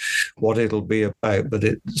know what it'll be about, but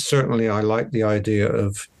it certainly, I like the idea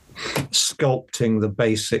of sculpting the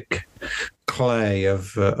basic clay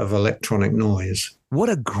of electronic noise. What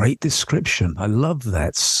a great description. I love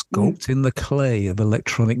that. Sculpting the clay of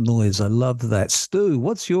electronic noise. I love that. Stu,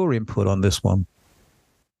 what's your input on this one?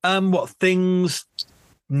 What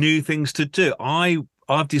new things to do?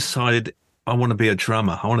 I've decided I want to be a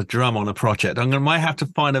drummer. I want to drum on a project. Might have to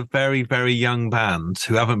find a very, very young band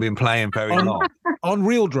who haven't been playing very long. On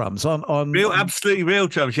real drums, absolutely real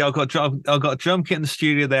drums. Yeah, I've got a drum kit in the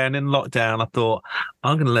studio there, and in lockdown, I thought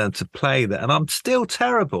I'm going to learn to play that, and I'm still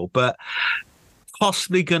terrible, but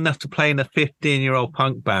possibly good enough to play in a 15-year-old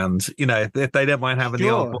punk band, if they don't mind having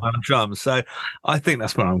the old boy on drums. So I think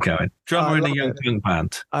that's where I'm going. Drummer in a young punk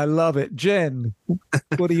band. I love it. Jen,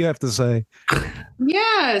 what do you have to say?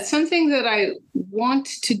 Yeah, something that I want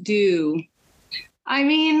to do. I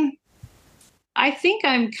mean, I think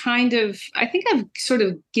I've sort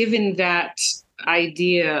of given that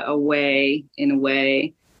idea away in a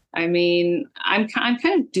way. I mean, I'm kind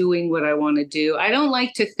of doing what I want to do. I don't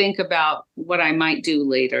like to think about what I might do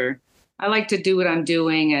later. I like to do what I'm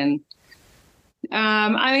doing. And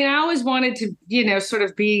I always wanted to, sort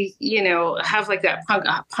of be, have like that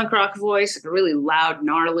punk rock voice, like a really loud,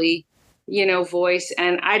 gnarly, voice.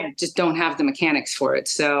 And I just don't have the mechanics for it.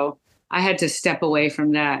 So I had to step away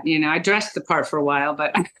from that. I dressed the part for a while,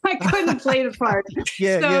 but I couldn't play the part.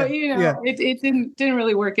 It didn't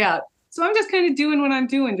really work out. So I'm just kind of doing what I'm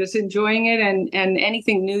doing, just enjoying it, and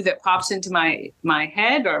anything new that pops into my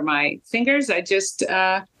head or my fingers, I just,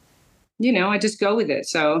 I just go with it.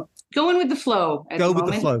 So going with the flow. Go with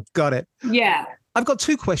the flow. Got it. Yeah. I've got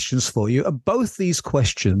 2 questions for you. And both these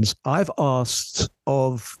questions I've asked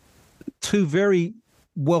of 2 very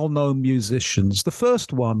well-known musicians. The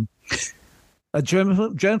first one, a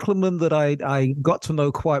gentleman that I got to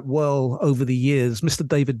know quite well over the years, Mr.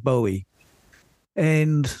 David Bowie.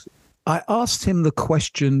 And I asked him the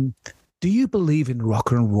question, do you believe in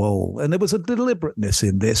rock and roll? And there was a deliberateness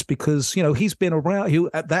in this because, he's been around.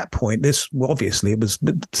 At that point, obviously it was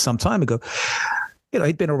some time ago.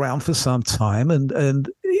 He'd been around for some time and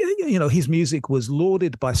his music was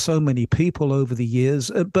lauded by so many people over the years.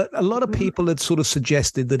 But a lot of people had sort of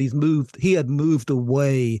suggested that he had moved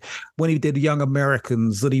away when he did Young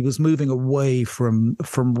Americans, that he was moving away from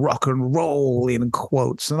rock and roll, in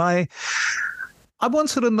quotes. And I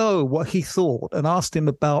wanted to know what he thought and asked him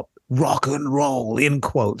about rock and roll, in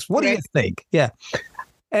quotes. What do you think? Yeah.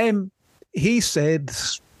 And he said,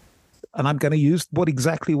 and I'm going to use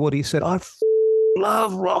exactly what he said, I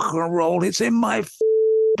love rock and roll. It's in my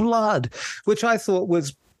blood, which I thought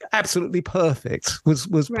was absolutely perfect, was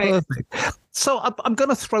right. Perfect. So I'm going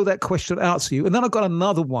to throw that question out to you. And then I've got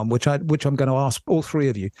another one, which I'm going to ask all 3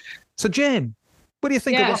 of you. So Jen, what do you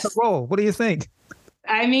think of rock and roll? What do you think?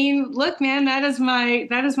 I mean, look, man, that is my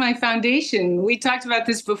foundation. We talked about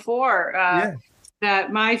this before,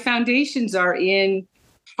 that my foundations are in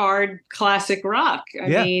hard classic rock.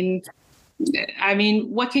 I mean,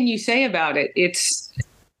 what can you say about it? It's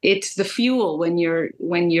the fuel when you're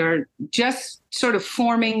just sort of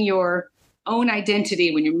forming your own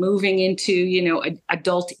identity, when you're moving into,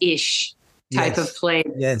 adult-ish type of play.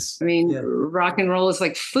 Yes. I mean, rock and roll is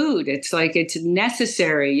like food. It's like, it's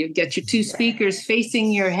necessary. You get your 2 speakers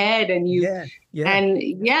facing your head and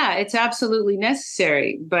it's absolutely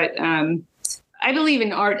necessary. But I believe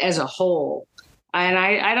in art as a whole. And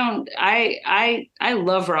I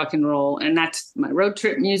love rock and roll, and that's my road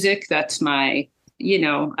trip music. That's my,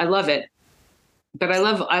 I love it. But I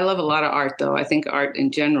love a lot of art, though. I think art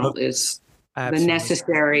in general is the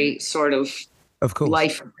necessary sort of course,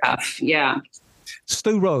 life stuff. Yeah.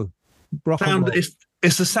 Stu Rowe, rock and roll.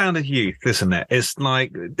 It's the sound of youth, isn't it? It's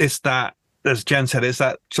that, as Jen said, it's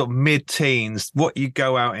that sort of mid-teens, what you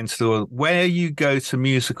go out into the world, where you go to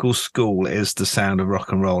musical school is the sound of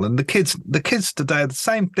rock and roll. And the kids today are the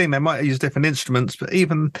same thing. They might use different instruments, but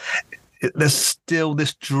even there's still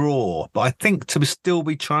this draw. But I think to still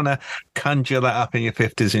be trying to conjure that up in your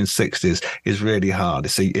 50s and 60s is really hard.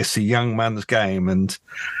 It's a young man's game, and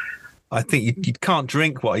I think you can't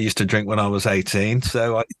drink what I used to drink when I was 18.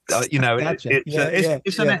 So, your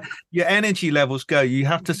energy levels go. You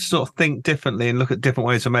have to sort of think differently and look at different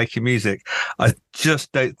ways of making music. I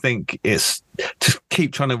just don't think it's to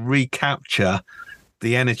keep trying to recapture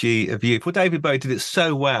the energy of youth. Well, David Bowie did it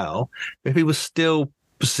so well. If he was still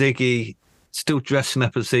Ziggy still dressing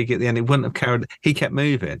up as Ziggy at the end, he wouldn't have carried. He kept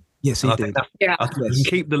moving. Yes, he And I did. think that- Yeah. I think you can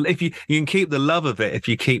keep the if you can keep the love of it if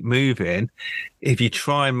you keep moving. If you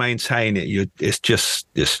try and maintain it, it's just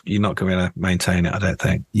you're not going to maintain it. I don't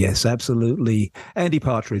think. Yes, absolutely. Andy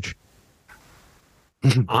Partridge.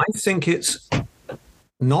 I think it's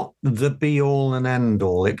not the be all and end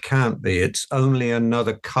all. It can't be. It's only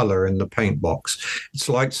another color in the paint box. It's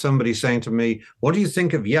like somebody saying to me, "What do you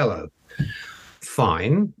think of yellow?"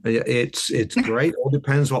 Fine. It's great. All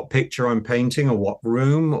depends what picture I'm painting or what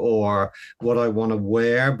room or what I want to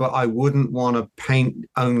wear. But I wouldn't want to paint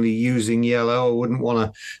only using yellow. I wouldn't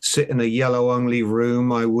want to sit in a yellow only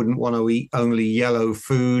room. I wouldn't want to eat only yellow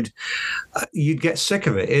food. You'd get sick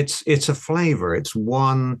of it. It's a flavor. It's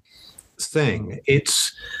one thing.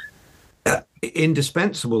 It's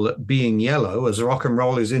indispensable at being yellow, as rock and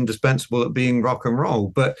roll is indispensable at being rock and roll,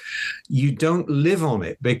 but you don't live on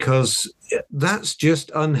it because that's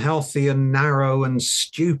just unhealthy and narrow and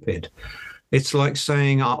stupid. It's like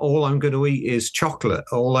saying, all I'm going to eat is chocolate.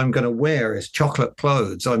 All I'm going to wear is chocolate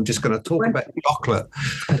clothes. I'm just going to talk about chocolate.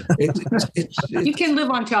 You can live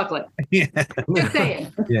on chocolate. Yeah, Just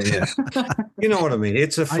saying. yeah. You know what I mean?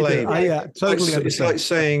 It's a flavor. I totally It's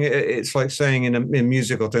understand. like saying in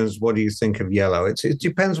musical terms, what do you think of yellow? It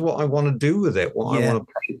depends what I want to do with it, what I want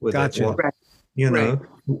to paint with Gotcha. it. What, Right.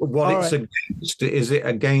 what All it's right. against. Is it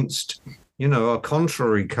against, a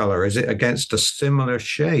contrary color? Is it against a similar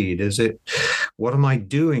shade? Is it, what am I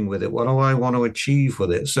doing with it? What do I want to achieve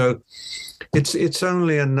with it? So it's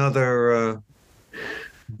only another,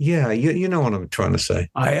 you know what I'm trying to say.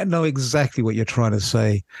 I know exactly what you're trying to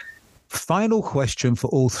say. Final question for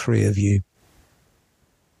all three of you.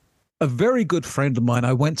 A very good friend of mine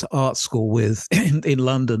I went to art school with in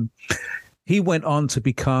London, he went on to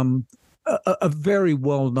become a very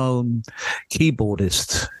well-known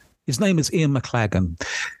keyboardist. His name is Ian McLagan,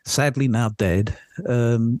 sadly now dead.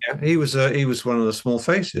 He was one of the Small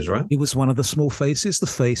Faces, right? He was one of the Small Faces, the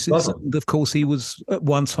Faces. Love him. And of course, he was at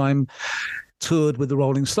one time toured with the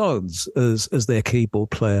Rolling Stones as their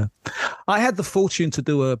keyboard player. I had the fortune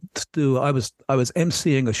I was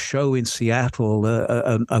emceeing a show in Seattle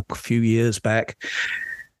a few years back,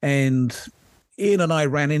 and Ian and I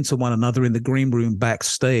ran into one another in the green room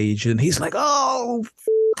backstage, and he's like, "Oh,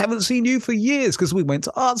 haven't seen you for years," because we went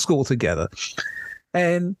to art school together.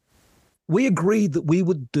 And we agreed that we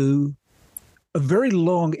would do a very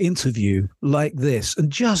long interview like this and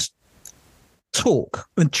just talk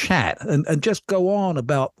and chat and just go on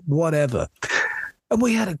about whatever. And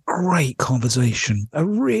we had a great conversation, a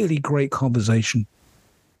really great conversation.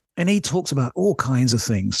 And he talks about all kinds of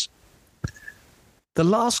things. The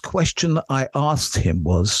last question that I asked him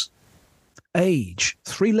was age,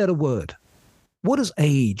 3-letter word. What does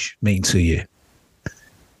age mean to you?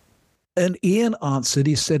 And Ian answered,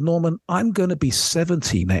 he said, "Norman, I'm going to be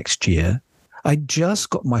 70 next year. I just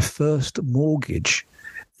got my first mortgage.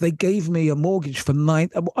 They gave me a mortgage for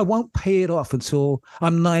I won't pay it off until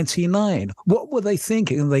I'm 99. What were they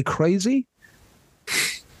thinking? Are they crazy?"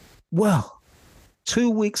 Well, 2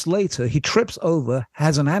 weeks later, he trips over,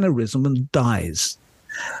 has an aneurysm, and dies.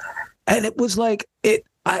 And it was like, it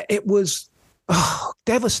was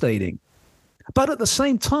devastating. But at the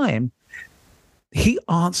same time, he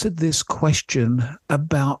answered this question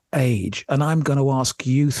about age. And I'm going to ask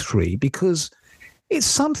you three, because it's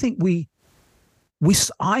something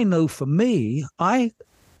I know for me, I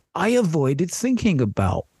avoided thinking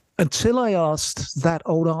about until I asked that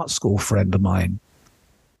old art school friend of mine,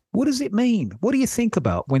 what does it mean? What do you think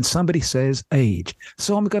about when somebody says age?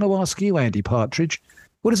 So I'm going to ask you, Andy Partridge,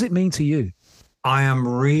 what does it mean to you? I am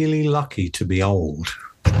really lucky to be old.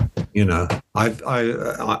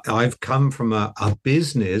 I've come from a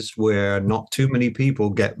business where not too many people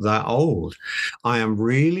get that old. I am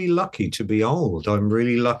really lucky to be old. I'm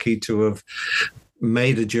really lucky to have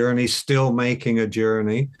made a journey, still making a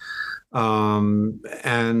journey. And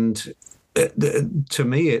to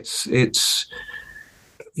me, it's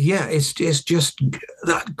just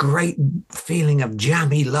that great feeling of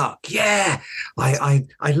jammy luck. Yeah, I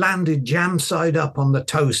landed jam side up on the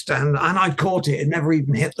toast and I caught it. It never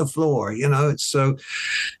even hit the floor.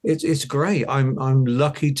 It's great. I'm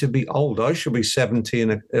lucky to be old. I shall be 70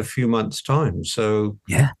 in a few months' time. So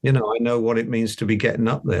yeah, I know what it means to be getting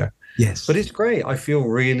up there. Yes, but it's great. I feel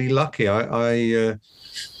really lucky.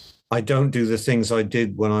 I don't do the things I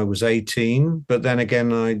did when I was 18, but then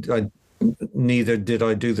again, I neither did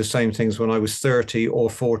I do the same things when I was 30 or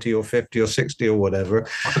 40 or 50 or 60 or whatever.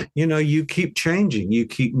 You keep changing, you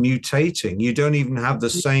keep mutating. You don't even have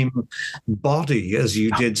the same body as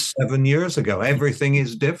you did 7 years ago. Everything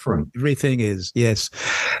is different. Everything is, yes.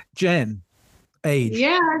 Jen, age?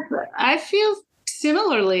 Yeah, I feel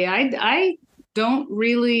similarly. I don't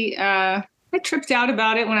really. I tripped out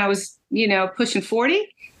about it when I was, pushing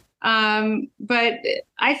 40. But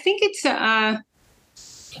I think it's.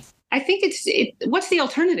 What's the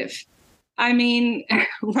alternative? I mean,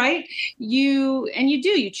 right? You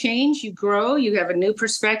change, you grow, you have a new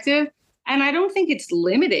perspective. And I don't think it's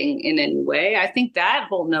limiting in any way. I think that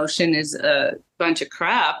whole notion is a bunch of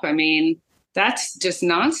crap. I mean, that's just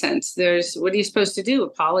nonsense. What are you supposed to do?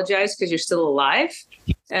 Apologize because you're still alive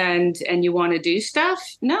and you want to do stuff?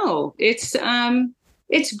 No, it's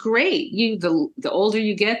great. The older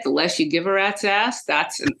you get, the less you give a rat's ass.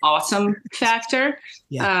 That's an awesome factor.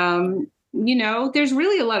 Yeah. There's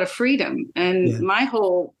really a lot of freedom. And my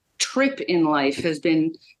whole trip in life has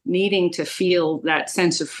been needing to feel that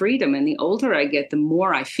sense of freedom. And the older I get, the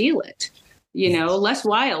more I feel it, less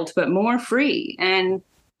wild, but more free. And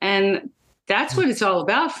that's what it's all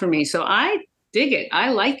about for me. So I dig it.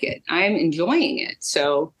 I like it. I'm enjoying it.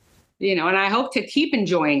 So, and I hope to keep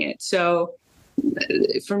enjoying it. So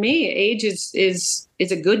for me, age is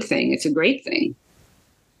a good thing. It's a great thing.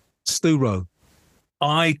 Stu Rowe.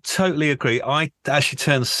 I totally agree. I actually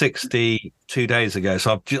turned 60 2 days ago,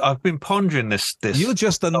 so I've been pondering this. You're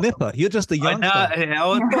just a nipper. You're just a youngster.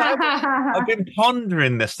 I've been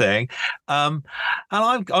pondering this thing, and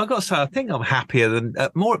I've got to say, I think I'm happier than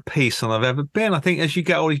more at peace than I've ever been. I think as you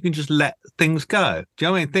get older, you can just let things go. Do you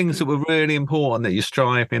know what I mean? Things that were really important that you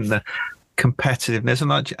strive in the competitiveness, and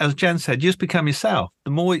like as Jen said, you just become yourself.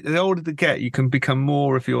 The older you get, you can become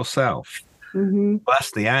more of yourself. Mm-hmm. Well,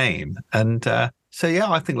 that's the aim, and. So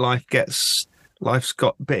yeah, I think life's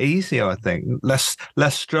got a bit easier. I think less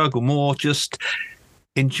struggle, more just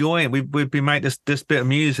enjoying. We've been making this bit of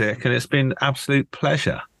music, and it's been absolute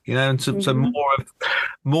pleasure, And so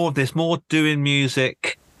more of this, more doing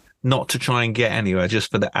music, not to try and get anywhere,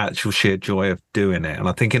 just for the actual sheer joy of doing it. And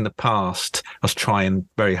I think in the past I was trying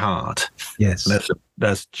very hard. Yes,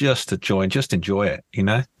 there's just a joy, just enjoy it,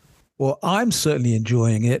 Well, I'm certainly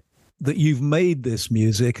enjoying it. That you've made this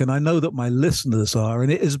music, and I know that my listeners are,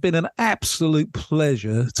 and it has been an absolute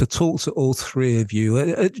pleasure to talk to all three of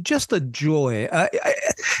you. Just a joy.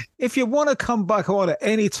 If you want to come back on at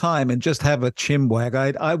any time and just have a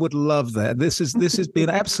chinwag, I would love that. This has been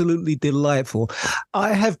absolutely delightful.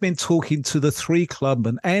 I have been talking to the three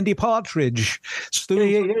clubmen, Andy Partridge,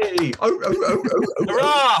 Stu,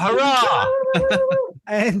 hurrah!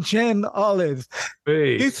 and Jen Olive.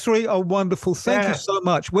 You three are wonderful. Thank you so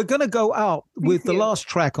much. We're going to go out with the last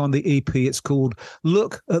track on the EP. It's called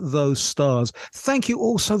Look at Those Stars. Thank you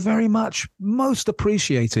all so very much. Most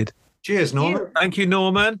appreciated. Cheers, Norman. Thank you,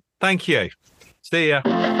 Norman. Thank you. See ya.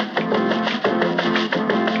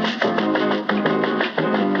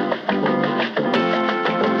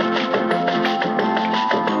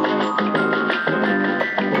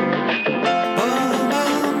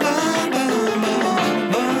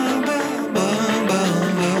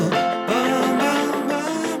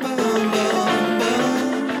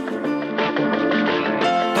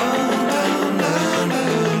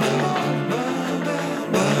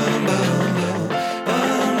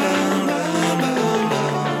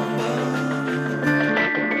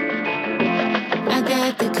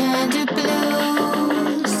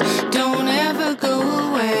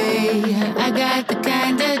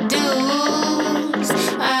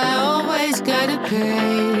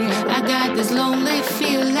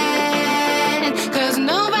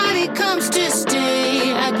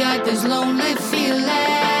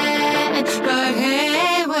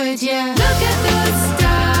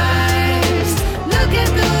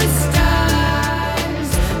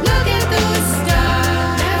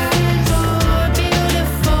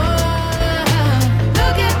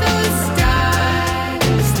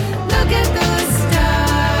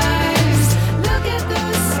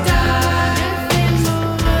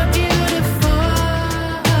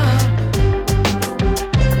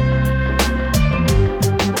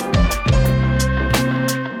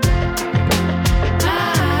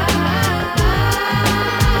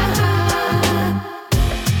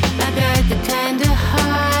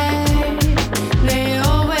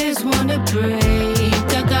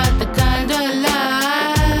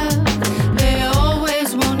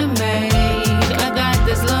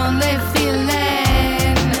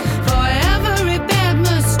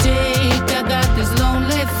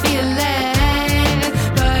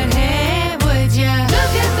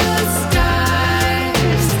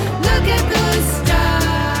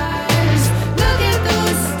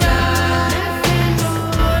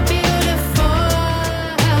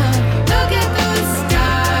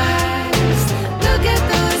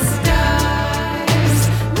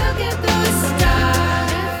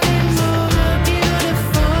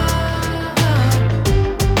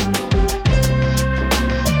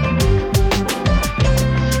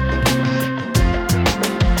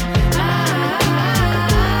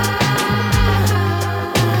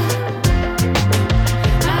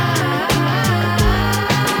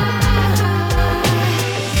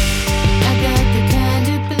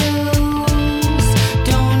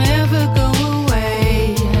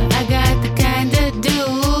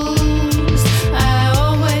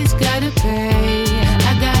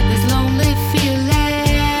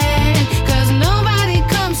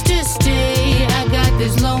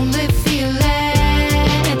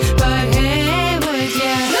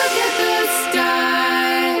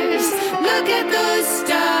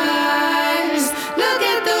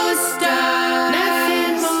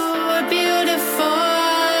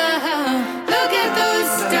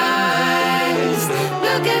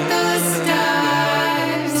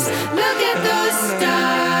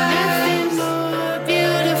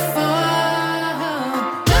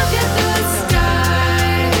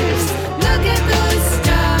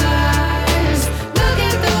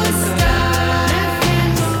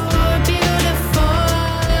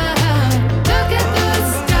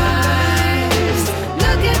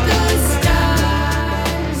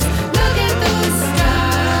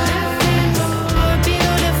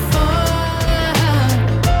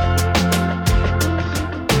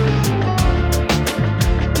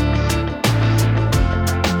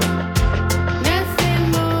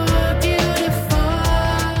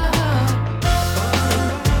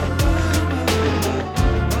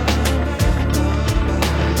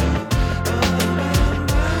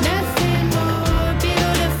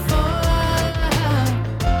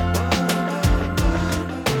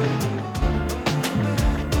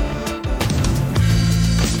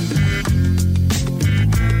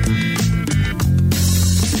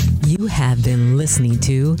 have been listening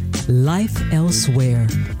to Life Elsewhere,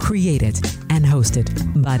 created and hosted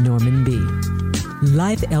by Norman B.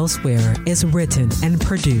 Life Elsewhere is written and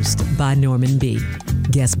produced by Norman B.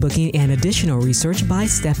 Guest booking and additional research by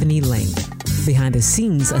Stephanie Lane. Behind the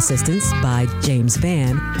scenes assistance by James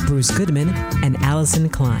Vann, Bruce Goodman, and Allison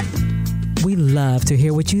Klein. We love to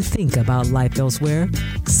hear what you think about Life Elsewhere.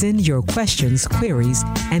 Send your questions, queries,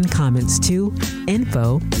 and comments to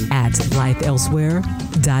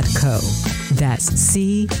info@lifeelsewhere.co. That's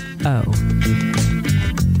C-O.